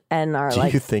child and are Do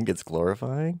you think it's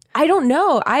glorifying? I don't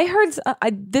know. I heard,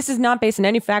 this is not based on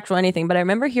any factual anything, but I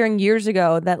remember hearing years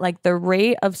ago that like the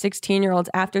rate of 16-year-olds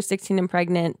after 16 and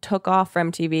pregnant took off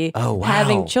from TV. Oh, wow.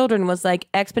 Having children was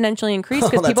like exponentially increased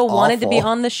because people wanted to be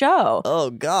on the show. Oh,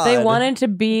 God. They wanted to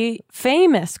be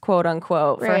famous, quote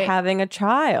unquote, for having a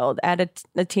child at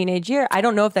a teenage year. I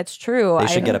don't know if that's true. They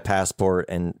should get a passport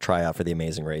and try out for The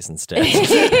Amazing Race instead.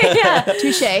 Yeah,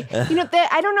 touche. You know,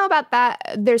 I don't know about that.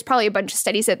 There's probably a bunch of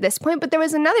studies at this point, but there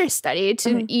was another study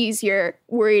to ease your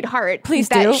worried heart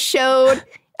that showed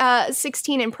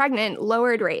 16 and pregnant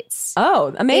lowered rates.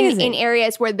 Oh, amazing. In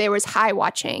areas where there was high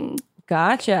watching.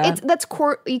 Gotcha.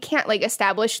 You can't like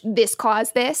establish this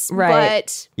caused this, right?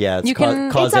 But yeah, it's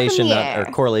causation or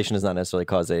correlation is not necessarily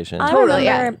causation. Totally.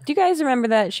 Do you guys remember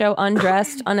that show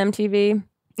Undressed on MTV?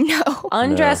 No.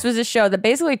 Undressed was a show that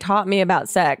basically taught me about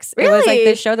sex. Really? It was like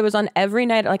this show that was on every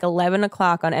night at like 11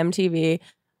 o'clock on MTV.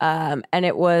 And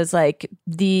it was like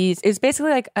it's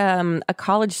basically like a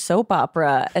college soap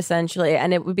opera essentially.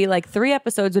 And it would be like 3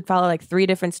 episodes would follow like 3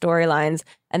 different storylines.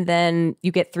 And then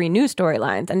you get 3 new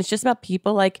storylines. And it's just about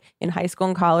people like in high school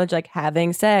and college, like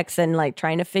having sex and like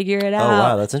trying to figure it out. Oh,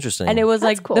 wow. That's interesting. And it was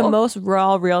That's like cool. the most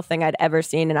raw, real thing I'd ever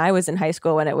seen. And I was in high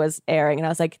school when it was airing. And I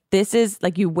was like, this is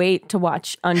like, you wait to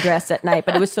watch Undressed at night.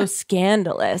 But it was so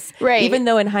scandalous. Right. Even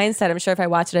though in hindsight, I'm sure if I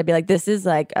watched it, I'd be like, this is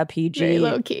like a PG. Very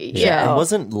low key. Yeah. Yeah. And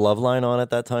wasn't Loveline on at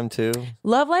that time too?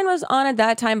 Loveline was on at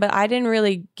that time, but I didn't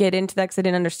really get into that because I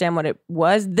didn't understand what it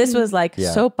was. This was like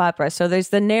soap opera. So there's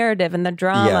the narrative and the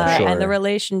drama and the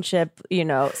relationship,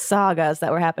 sagas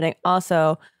that were happening.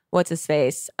 Also, what's his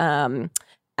face? Adam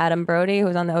Brody, who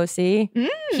was on the OC.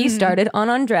 He started on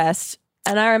Undressed.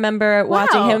 And I remember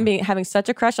watching him having such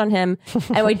a crush on him.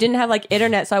 And we didn't have like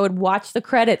internet, so I would watch the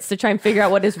credits to try and figure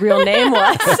out what his real name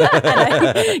was. And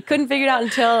I couldn't figure it out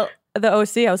until the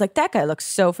OC. I was like, that guy looks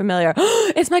so familiar.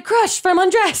 It's my crush from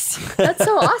Undressed. That's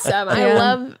so awesome. I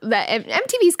love that.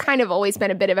 MTV's kind of always been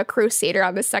a bit of a crusader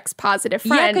on the sex positive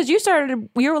front. Yeah, because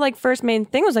your like first main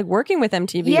thing was like working with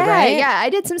MTV, right? Yeah, I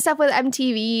did some stuff with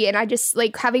MTV, and I just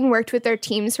like having worked with their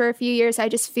teams for a few years, I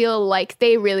just feel like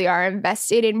they really are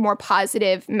invested in more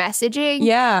positive messaging.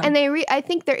 Yeah. And I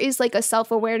think there is like a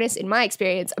self-awareness in my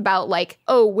experience about like,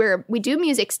 we do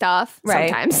music stuff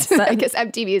sometimes. I guess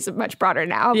MTV is much broader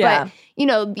now, but But, you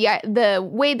know, the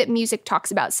way that music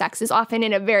talks about sex is often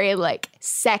in a very like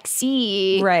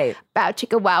sexy, right, bow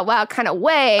chicka wow wow kind of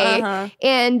way.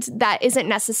 And that isn't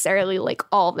necessarily like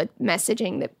all the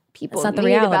messaging that people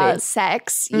need about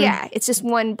sex. Yeah, it's just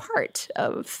one part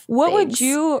of What would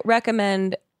you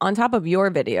recommend on top of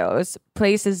your videos,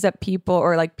 places that people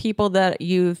or like people that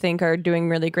you think are doing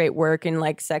really great work in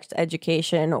like sex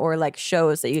education, or like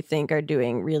shows that you think are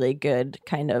doing really good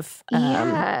kind of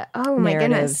oh my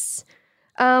goodness.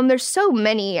 There's so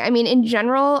many. I mean, in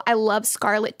general, I love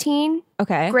Scarlet Teen.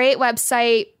 Okay. Great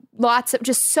website. Lots of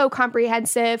just so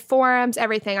comprehensive forums,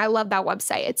 everything. I love that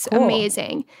website. It's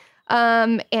amazing.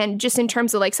 And just in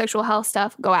terms of like sexual health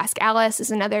stuff, Go Ask Alice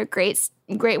is another great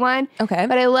one. Okay.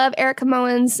 But I love Erica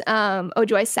Moen's Oh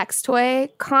Joy Sex Toy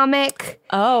comic.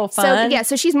 Oh, fun.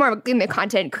 So she's more in the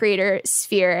content creator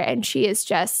sphere, and she is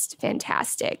just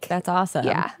fantastic. That's awesome.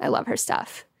 Yeah, I love her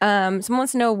stuff. Someone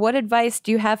wants to know, what advice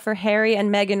do you have for Harry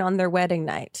and Meghan on their wedding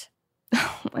night?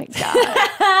 Oh my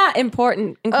God.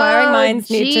 Important. Inquiring minds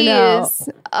need to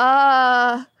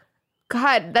know.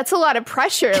 God, that's a lot of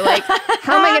pressure. Like,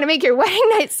 how am I going to make your wedding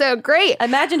night so great?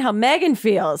 Imagine how Meghan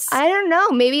feels. I don't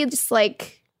know. Maybe just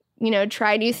like, you know,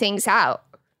 try new things out.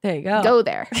 There you go. Go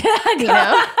there. You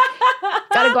know?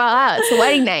 Gotta go all out. It's a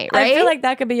wedding night, right? I feel like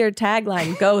that could be your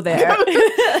tagline. Go there.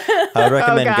 I would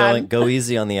recommend go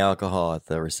easy on the alcohol at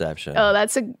the reception. Oh,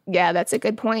 that's a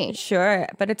good point. Sure.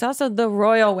 But it's also the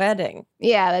royal wedding.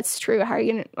 Yeah, that's true. How are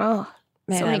you going to,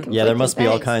 so many yeah, there must be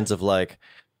all kinds of like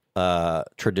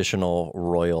traditional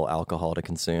royal alcohol to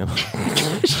consume.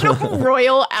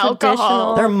 Royal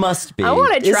alcohol. There must be. I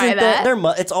want to try that.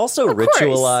 It's also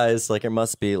ritualized. Like it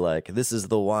must be like, this is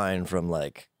the wine from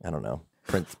like, I don't know.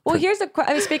 Here's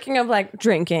I was speaking of like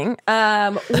drinking.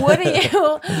 What do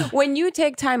you, when you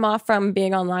take time off from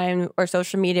being online or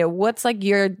social media, what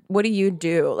do you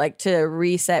do like to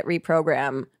reset,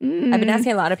 reprogram? I've been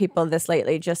asking a lot of people this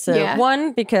lately, just to,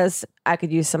 one, because I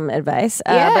could use some advice.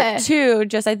 But two,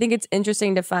 just I think it's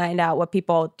interesting to find out what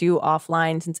people do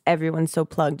offline since everyone's so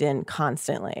plugged in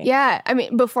constantly. Yeah. I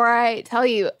mean, before I tell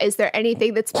you, is there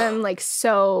anything that's been like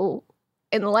so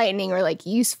enlightening or like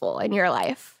useful in your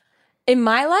life? In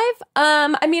my life,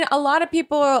 I mean, a lot of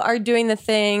people are doing the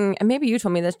thing, and maybe you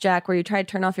told me this, Jack, where you try to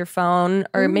turn off your phone,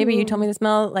 or maybe you told me this,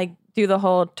 Mel, like do the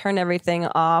whole turn everything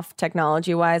off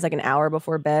technology-wise, like an hour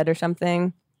before bed or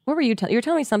something. What were you telling? You were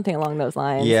telling me something along those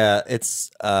lines. Yeah, it's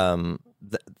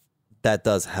that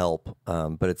does help,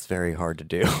 but it's very hard to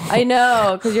do. I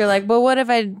know, because you're like, well, what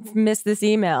if I miss this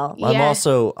email?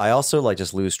 I also like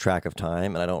just lose track of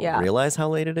time, and I don't realize how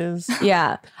late it is.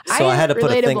 Yeah. So I had to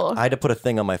put a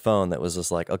thing on my phone that was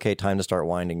just like, okay, time to start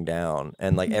winding down.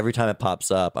 And like every time it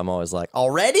pops up, I'm always like,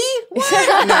 already?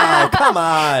 No, come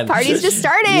on. Party's just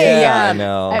starting. Yeah, I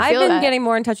know. I've been getting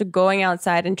more in touch with going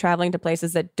outside and traveling to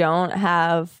places that don't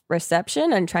have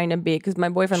reception and trying to be, because my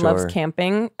boyfriend loves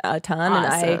camping a ton.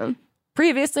 Awesome. And I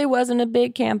previously wasn't a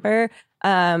big camper.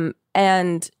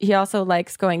 And he also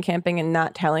likes going camping and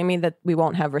not telling me that we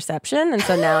won't have reception. And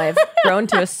so now I've grown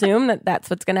to assume that that's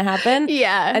what's going to happen.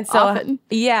 Yeah. And so, often.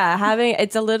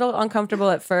 it's a little uncomfortable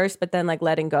at first, but then like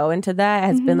letting go into that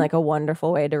has been like a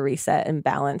wonderful way to reset and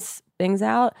balance things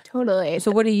out. Totally. So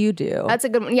what do you do? That's a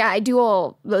good one. Yeah, I do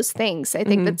all those things. I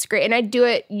think that's great. And I do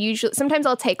it usually, sometimes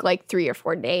I'll take like 3 or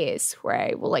 4 days where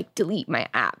I will like delete my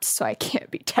apps so I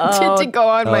can't be tempted to go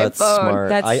on my that's phone. Smart.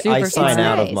 That's super I sign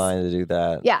out nice. of mine to do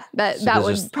that. Yeah, that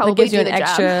would It probably gives do you an the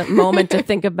extra job. moment to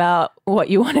think about what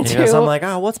you want to do. Because I'm like,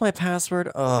 what's my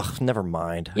password? Ugh, never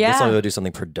mind. I guess I'll go do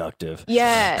something productive.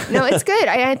 Yeah, no, it's good.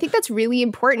 I think that's really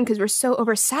important because we're so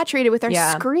oversaturated with our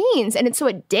screens, and it's so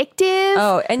addictive.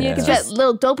 Oh, and you can that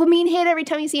little dopamine hit every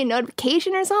time you see a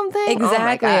notification or something. Exactly. Oh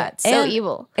my God, so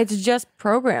evil. It's just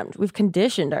programmed. We've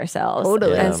conditioned ourselves.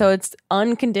 Totally. And so it's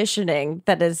unconditioning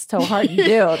that is so hard to do.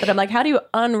 That I'm like, how do you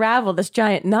unravel this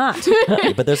giant knot?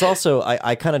 But there's also,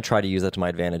 I kind of try to use that to my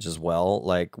advantage as well.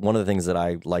 Like one of the things that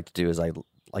I like to do is I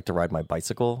like to ride my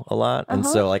bicycle a lot. And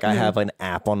so like I have an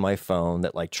app on my phone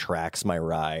that like tracks my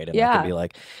ride. And I can be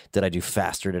like, did I do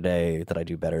faster today? Did I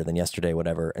do better than yesterday?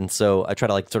 Whatever. And so I try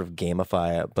to like sort of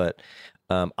gamify it. But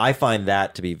I find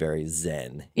that to be very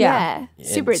zen. Yeah,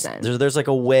 super zen. There's like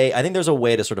a way, I think there's a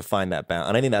way to sort of find that balance.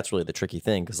 And I think that's really the tricky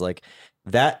thing because like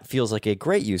that feels like a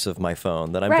great use of my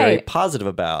phone that I'm very positive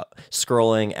about.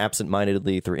 Scrolling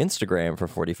absentmindedly through Instagram for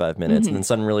 45 minutes and then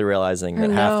suddenly really realizing that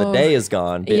half the day is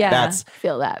gone.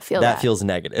 Feel that. That feels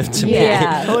negative to me.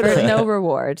 Yeah, totally. No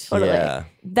reward. Totally. Yeah.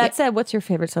 That said, what's your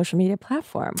favorite social media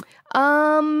platform?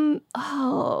 I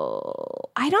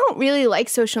don't really like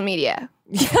social media.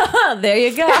 There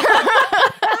you go.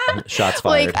 Shots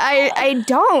fired. Like I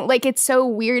don't. Like it's so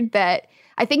weird that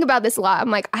I think about this a lot.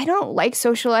 I'm like, I don't like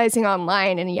socializing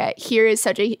online, and yet here is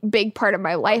such a big part of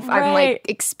my life. Right. I'm like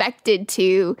expected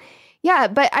to. Yeah,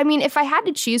 but I mean, if I had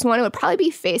to choose one, it would probably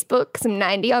be Facebook because I'm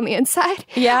 90 on the inside.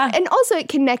 Yeah. And also it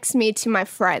connects me to my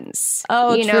friends.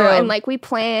 Oh, you know, true. and like we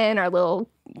plan our little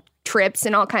trips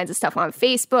and all kinds of stuff on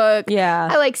Facebook. Yeah.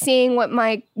 I like seeing what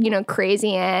my,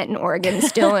 crazy aunt in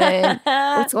Oregon's doing,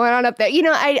 what's going on up there.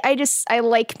 I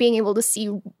like being able to see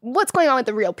what's going on with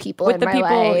the real people in my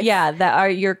life. Yeah,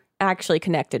 you're actually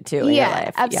connected to in your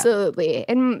life. Absolutely. Yeah.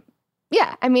 And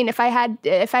yeah, I mean, if I had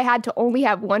to only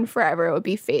have one forever, it would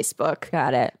be Facebook.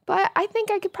 Got it. But I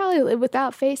think I could probably live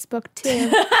without Facebook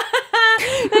too.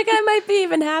 Like I might be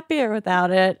even happier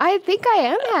without it. I think I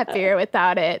am happier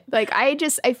without it. Like I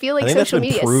feel like social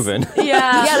media proven.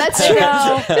 Yeah, that's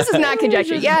true. This is not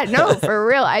conjecture. Yeah, no, for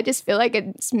real. I just feel like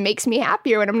it makes me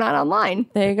happier when I'm not online.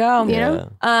 There you go. You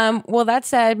know. Well, that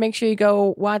said, make sure you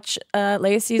go watch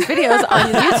Lacey's videos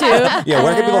on YouTube. Yeah,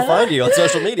 where can people find you on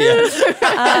social media?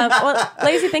 Well,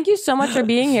 Lacey, thank you so much for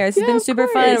being here. This has been super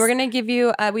fun. We're gonna give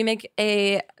you. We make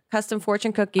a custom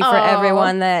fortune cookie for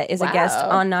everyone that is a guest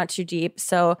on Not Too Deep.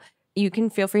 So you can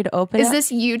feel free to open it. Is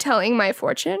this you telling my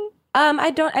fortune?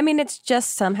 I mean, it's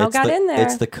just somehow in there.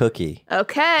 It's the cookie.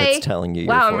 Okay. It's telling you your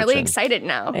Wow, fortune. I'm really excited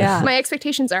now. Yeah. My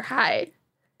expectations are high.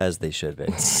 As they should be.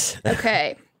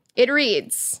 Okay. It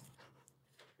reads...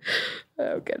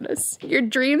 Oh, goodness. Your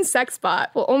dream sex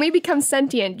bot will only become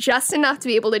sentient just enough to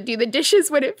be able to do the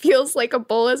dishes when it feels like a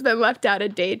bowl has been left out a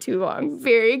day too long.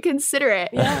 Very considerate.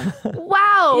 Yeah.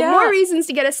 Wow. Yeah. More reasons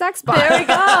to get a sex bot. There we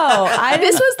go.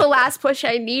 This was the last push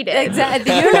I needed.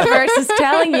 Exactly. The universe is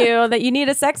telling you that you need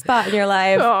a sex bot in your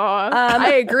life.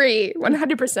 I agree.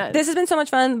 100%. This has been so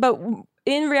much fun, but...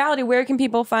 in reality, where can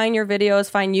people find your videos,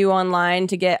 find you online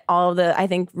to get all of the, I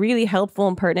think, really helpful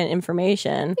and pertinent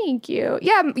information? Thank you.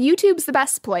 Yeah, YouTube's the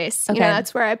best place. Okay.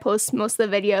 That's where I post most of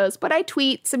the videos, but I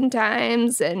tweet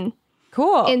sometimes and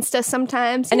cool Insta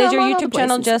sometimes. And is your YouTube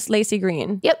channel just Lacey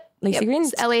Green? Yep. Lacey Green?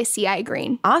 It's LACI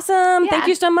Green. Awesome. Yeah. Thank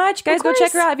you so much. Guys, go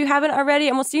check her out if you haven't already,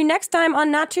 and we'll see you next time on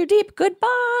Not Too Deep.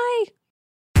 Goodbye.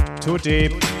 Too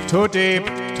deep, too deep,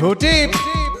 too deep,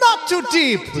 not too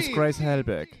deep with Grace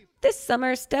Helbig. This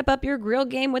summer, step up your grill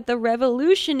game with the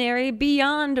revolutionary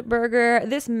Beyond Burger.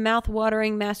 This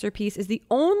mouth-watering masterpiece is the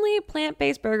only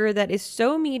plant-based burger that is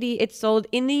so meaty it's sold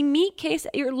in the meat case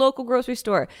at your local grocery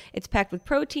store. It's packed with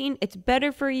protein, it's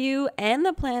better for you and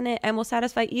the planet, and will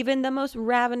satisfy even the most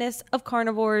ravenous of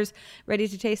carnivores. Ready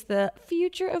to taste the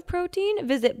future of protein?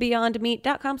 Visit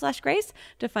beyondmeat.com/grace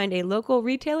to find a local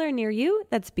retailer near you.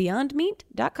 That's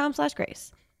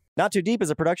beyondmeat.com/grace. Not Too Deep is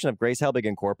a production of Grace Helbig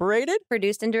Incorporated.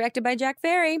 Produced and directed by Jack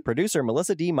Ferry. Producer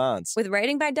Melissa D. Mons. With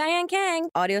writing by Diane Kang.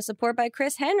 Audio support by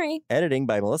Chris Henry. Editing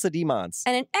by Melissa D. Mons.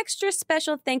 And an extra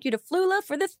special thank you to Flula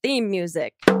for the theme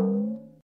music.